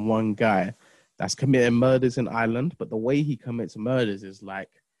based around one guy that's committing murders in Ireland. But the way he commits murders is like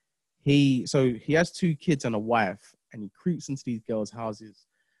he has 2 kids and a wife, and he creeps into these girls' houses,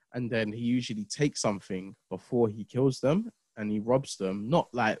 and then he usually takes something before he kills them, and he robs them. Not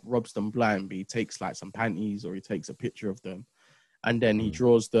like robs them blind, but he takes like some panties, or he takes a picture of them, and then he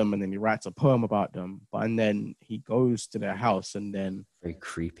draws them, and then he writes a poem about them. And then he goes to their house, and then very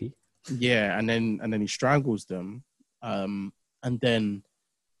creepy. Yeah, and then he strangles them, and then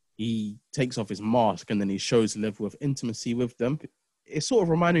he takes off his mask, and then he shows a level of intimacy with them. It sort of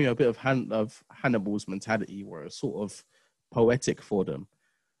reminded me a bit of Hannibal's mentality, where it's sort of poetic for them.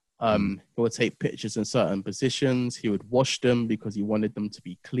 He would take pictures in certain positions. He would wash them because he wanted them to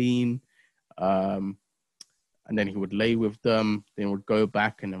be clean, and then he would lay with them. Then would go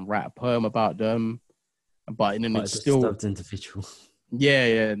back and then write a poem about them. But then it's still individual.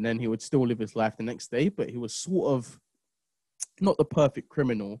 Yeah, and then he would still live his life the next day, but he was sort of not the perfect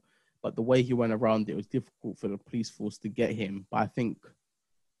criminal, but the way he went around it was difficult for the police force to get him. But I think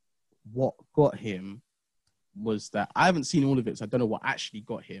what got him was that I haven't seen all of it, so I don't know what actually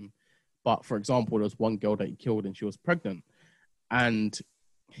got him. But for example, there was one girl that he killed and she was pregnant, and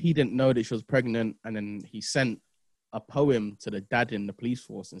he didn't know that she was pregnant. And then he sent a poem to the dad in the police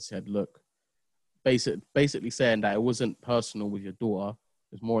force and said, look, basically saying that it wasn't personal with your daughter,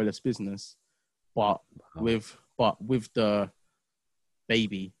 it's more or less business, but with the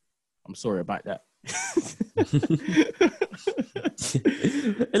baby, I'm sorry about that.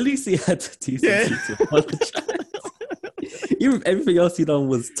 At least he had decency to apologize. Even everything else he done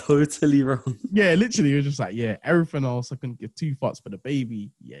was totally wrong. Yeah, literally, it was just like, yeah, everything else I couldn't give 2 fucks, but the baby,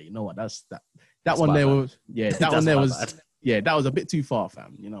 yeah, you know what? That one there was, yeah, that one there was. Bad. Yeah, that was a bit too far,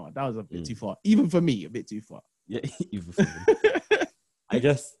 fam. You know, that was a bit too far. Even for me, a bit too far. Yeah, even for me. I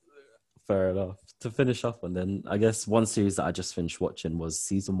guess, fair enough. To finish off on then, I guess one series that I just finished watching was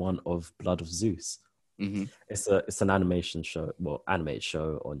season 1 of Blood of Zeus. Mm-hmm. It's an animated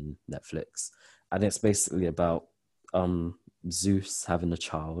show on Netflix. And it's basically about Zeus having a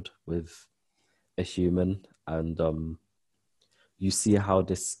child with a human. And you see how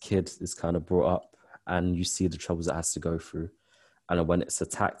this kid is kind of brought up, and you see the troubles it has to go through. And when it's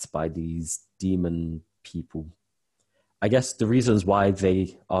attacked by these demon people, I guess the reasons why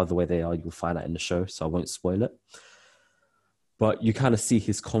they are the way they are, you'll find out in the show, so I won't spoil it. But you kind of see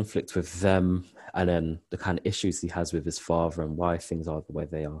his conflict with them, and then the kind of issues he has with his father and why things are the way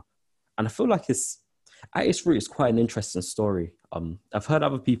they are. And I feel like at its root, it's quite an interesting story. I've heard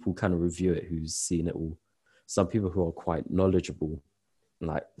other people kind of review it who's seen it all. Some people who are quite knowledgeable,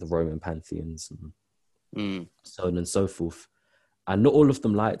 like the Roman pantheons and so on and so forth. And not all of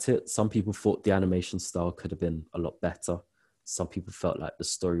them liked it. Some people thought the animation style could have been a lot better. Some people felt like the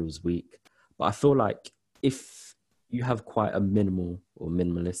story was weak. But I feel like if you have quite a minimal or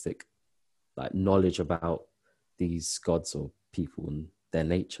minimalistic like knowledge about these gods or people and their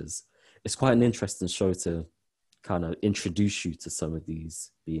natures, it's quite an interesting show to kind of introduce you to some of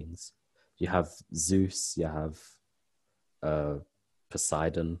these beings. You have Zeus, you have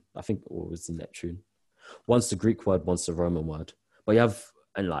Poseidon, I think, or was it Neptune? One's the Greek word, one's the Roman word. But you have,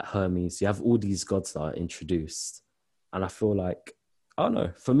 and like Hermes, you have all these gods that are introduced. And I feel like, I don't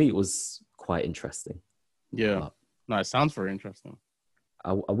know, for me, it was quite interesting. Yeah. But no, it sounds very interesting.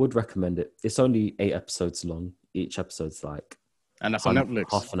 I would recommend it. It's only 8 episodes long. Each episode's like... And that's on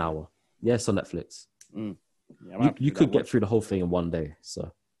Netflix? Half an hour. Yeah, it's on Netflix. Yeah, you could get through the whole thing in one day,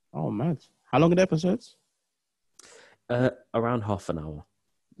 so... Oh, man. How long are the episodes? Around half an hour.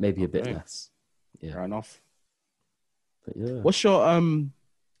 Maybe a bit less. Yeah. Fair enough. But yeah. What's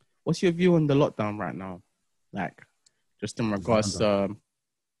your view on the lockdown right now? Like, just in regards to,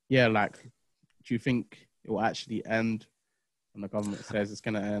 like, do you think it will actually end when the government says it's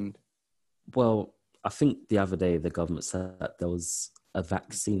going to end? Well, I think the other day the government said that there was a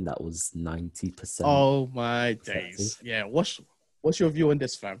vaccine that was 90%. Oh my days! Yeah, what's your view on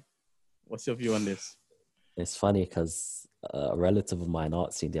this, fam? What's your view on this? It's funny because a relative of mine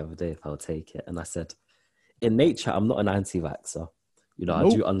asked me the other day if I'll take it. And I said, in nature, I'm not an anti-vaxxer. You know, I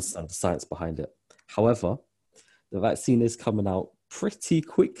do Nope. understand the science behind it. However, the vaccine is coming out pretty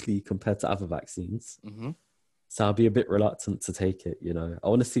quickly compared to other vaccines. Mm-hmm. So I'll be a bit reluctant to take it, you know. I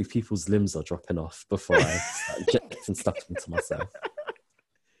want to see if people's limbs are dropping off before I start injecting stuff into myself.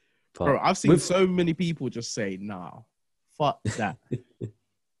 But Bro, I've seen so many people just say, nah, fuck that.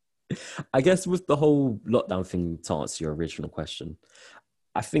 I guess with the whole lockdown thing, to answer your original question,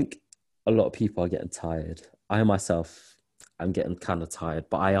 I think a lot of people are getting tired. I myself am getting kind of tired,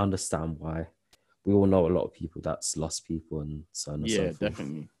 but I understand why. We all know a lot of people that's lost people and so on and so Yeah, forth.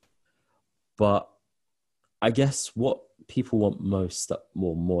 definitely. But I guess what people want most,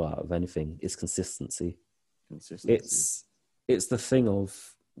 more out of anything, is consistency. Consistency. It's the thing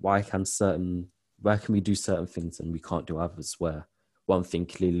of why can we do certain things and we can't do others, where one thing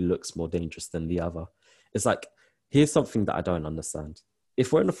clearly looks more dangerous than the other. It's like, here's something that I don't understand.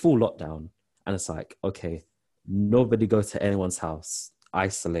 If we're in a full lockdown and it's like, okay, nobody go to anyone's house,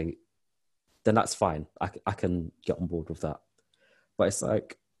 isolate, then that's fine. I can get on board with that. But it's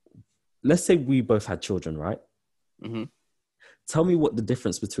like, let's say we both had children, right? Mm-hmm. Tell me what the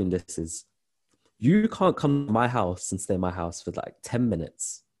difference between this is. You can't come to my house and stay in my house for like 10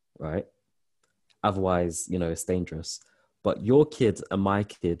 minutes, right? Otherwise, you know, it's dangerous. But your kid and my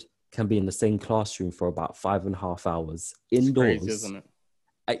kid can be in the same classroom for about 5.5 hours indoors. It's crazy, isn't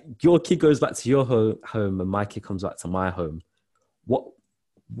it? Your kid goes back to your home and my kid comes back to my home.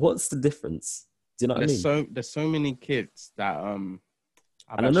 What's the difference? Do you know what I mean? There's so many kids that I've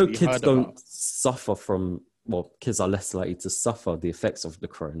And I know actually kids heard don't about. suffer from, well, kids are less likely to suffer the effects of the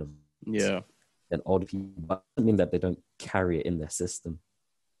coronavirus Yeah. than older people, but it doesn't mean that they don't carry it in their system.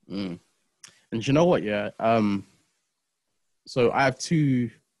 Mm. And you know what? Yeah. So I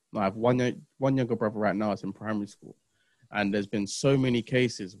have one younger brother right now. It's in primary school, and there's been so many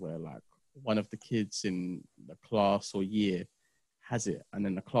cases where like one of the kids in the class or year has it, and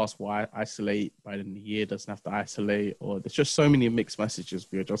then the class will isolate, but then the year doesn't have to isolate. Or there's just so many mixed messages.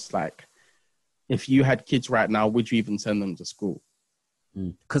 We're just like, if you had kids right now, would you even send them to school?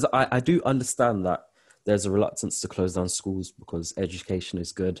 Because I do understand that there's a reluctance to close down schools because education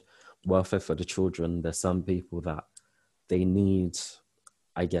is good, welfare for the children. There's some people that they need,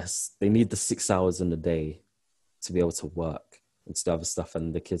 I guess, they need the 6 hours in the day to be able to work and to do other stuff.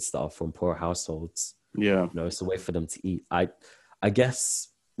 And the kids that are from poor households, Yeah. you know, it's a way for them to eat. I guess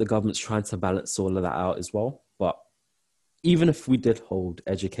the government's trying to balance all of that out as well. But even if we did hold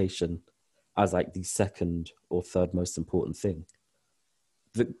education as like the second or third most important thing,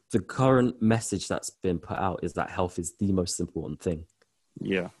 the current message that's been put out is that health is the most important thing.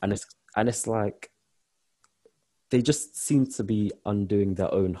 Yeah. And it's like they just seem to be undoing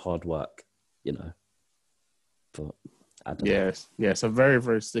their own hard work, you know. But I don't know. Yes. Yeah. It's a very,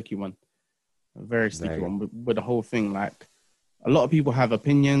 very sticky one. A very sticky one with the whole thing. Like, a lot of people have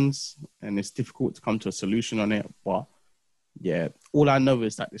opinions and it's difficult to come to a solution on it. But yeah, all I know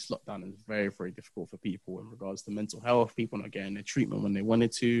is that this lockdown is very, very difficult for people in regards to mental health. People not getting their treatment when they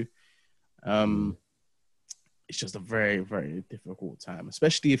wanted to. It's just a very, very difficult time,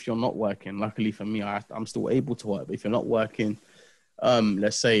 especially if you're not working. Luckily for me, I'm still able to work. But if you're not working,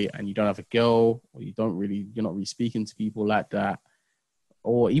 let's say, and you don't have a girl, or you're not really speaking to people like that,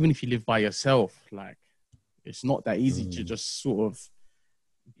 or even if you live by yourself, like, it's not that easy to just sort of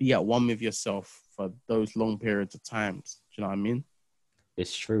be at one with yourself for those long periods of times. Do you know what I mean?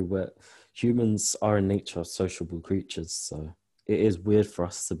 It's true. Humans are in nature sociable creatures, so it is weird for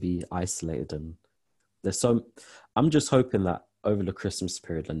us to be isolated. And I'm just hoping that over the Christmas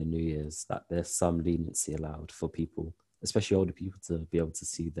period and the New Year's that there's some leniency allowed for people, especially older people, to be able to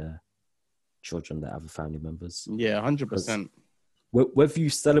see their children, their other family members. Yeah, 100%. Whether you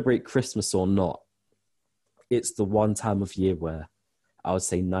celebrate Christmas or not, it's the one time of year where I would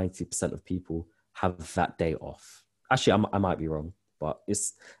say 90% of people have that day off. Actually, I might be wrong, but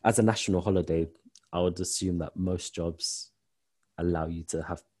it's as a national holiday, I would assume that most jobs allow you to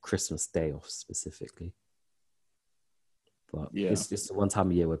have Christmas Day off specifically. But yeah, it's the one time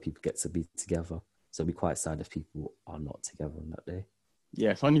of year where people get to be together. So it'd be quite sad if people are not together on that day.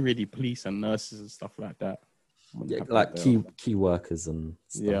 Yeah, it's only really police and nurses and stuff like that. Yeah, like key workers and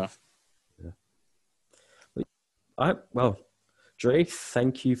stuff. Yeah. Well, Dre,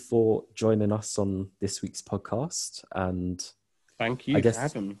 thank you for joining us on this week's podcast. And thank you for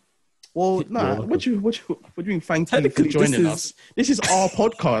having me. Well, no, what do you mean thank you for joining us? This is our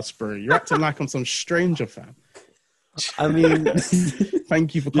podcast, bro. You're acting like I'm some stranger, fam. I mean,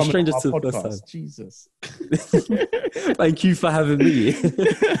 thank you for coming to our podcast. Jesus. Thank you for having me.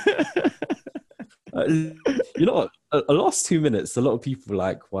 You know what? a last 2 minutes, a lot of people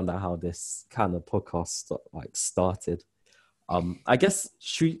like wonder how this kind of podcast like started. I guess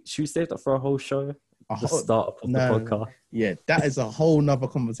should we save that for a whole show? The start of the No. podcast. Yeah, that is a whole nother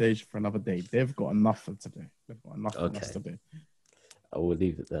conversation for another day. They've got enough for today. They've got enough for us today. I will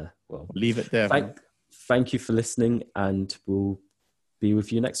leave it there. Well, leave it there. Thank you for listening, and we'll be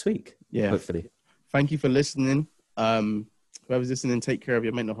with you next week. Yeah, hopefully. Thank you for listening. Whoever's listening, take care of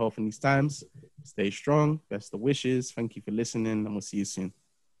your mental health in these times. Stay strong. Best of wishes. Thank you for listening, and we'll see you soon.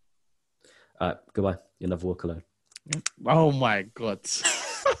 Goodbye. You'll never walk alone. Oh my God.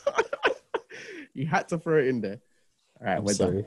 You had to throw it in there. All right, we're done.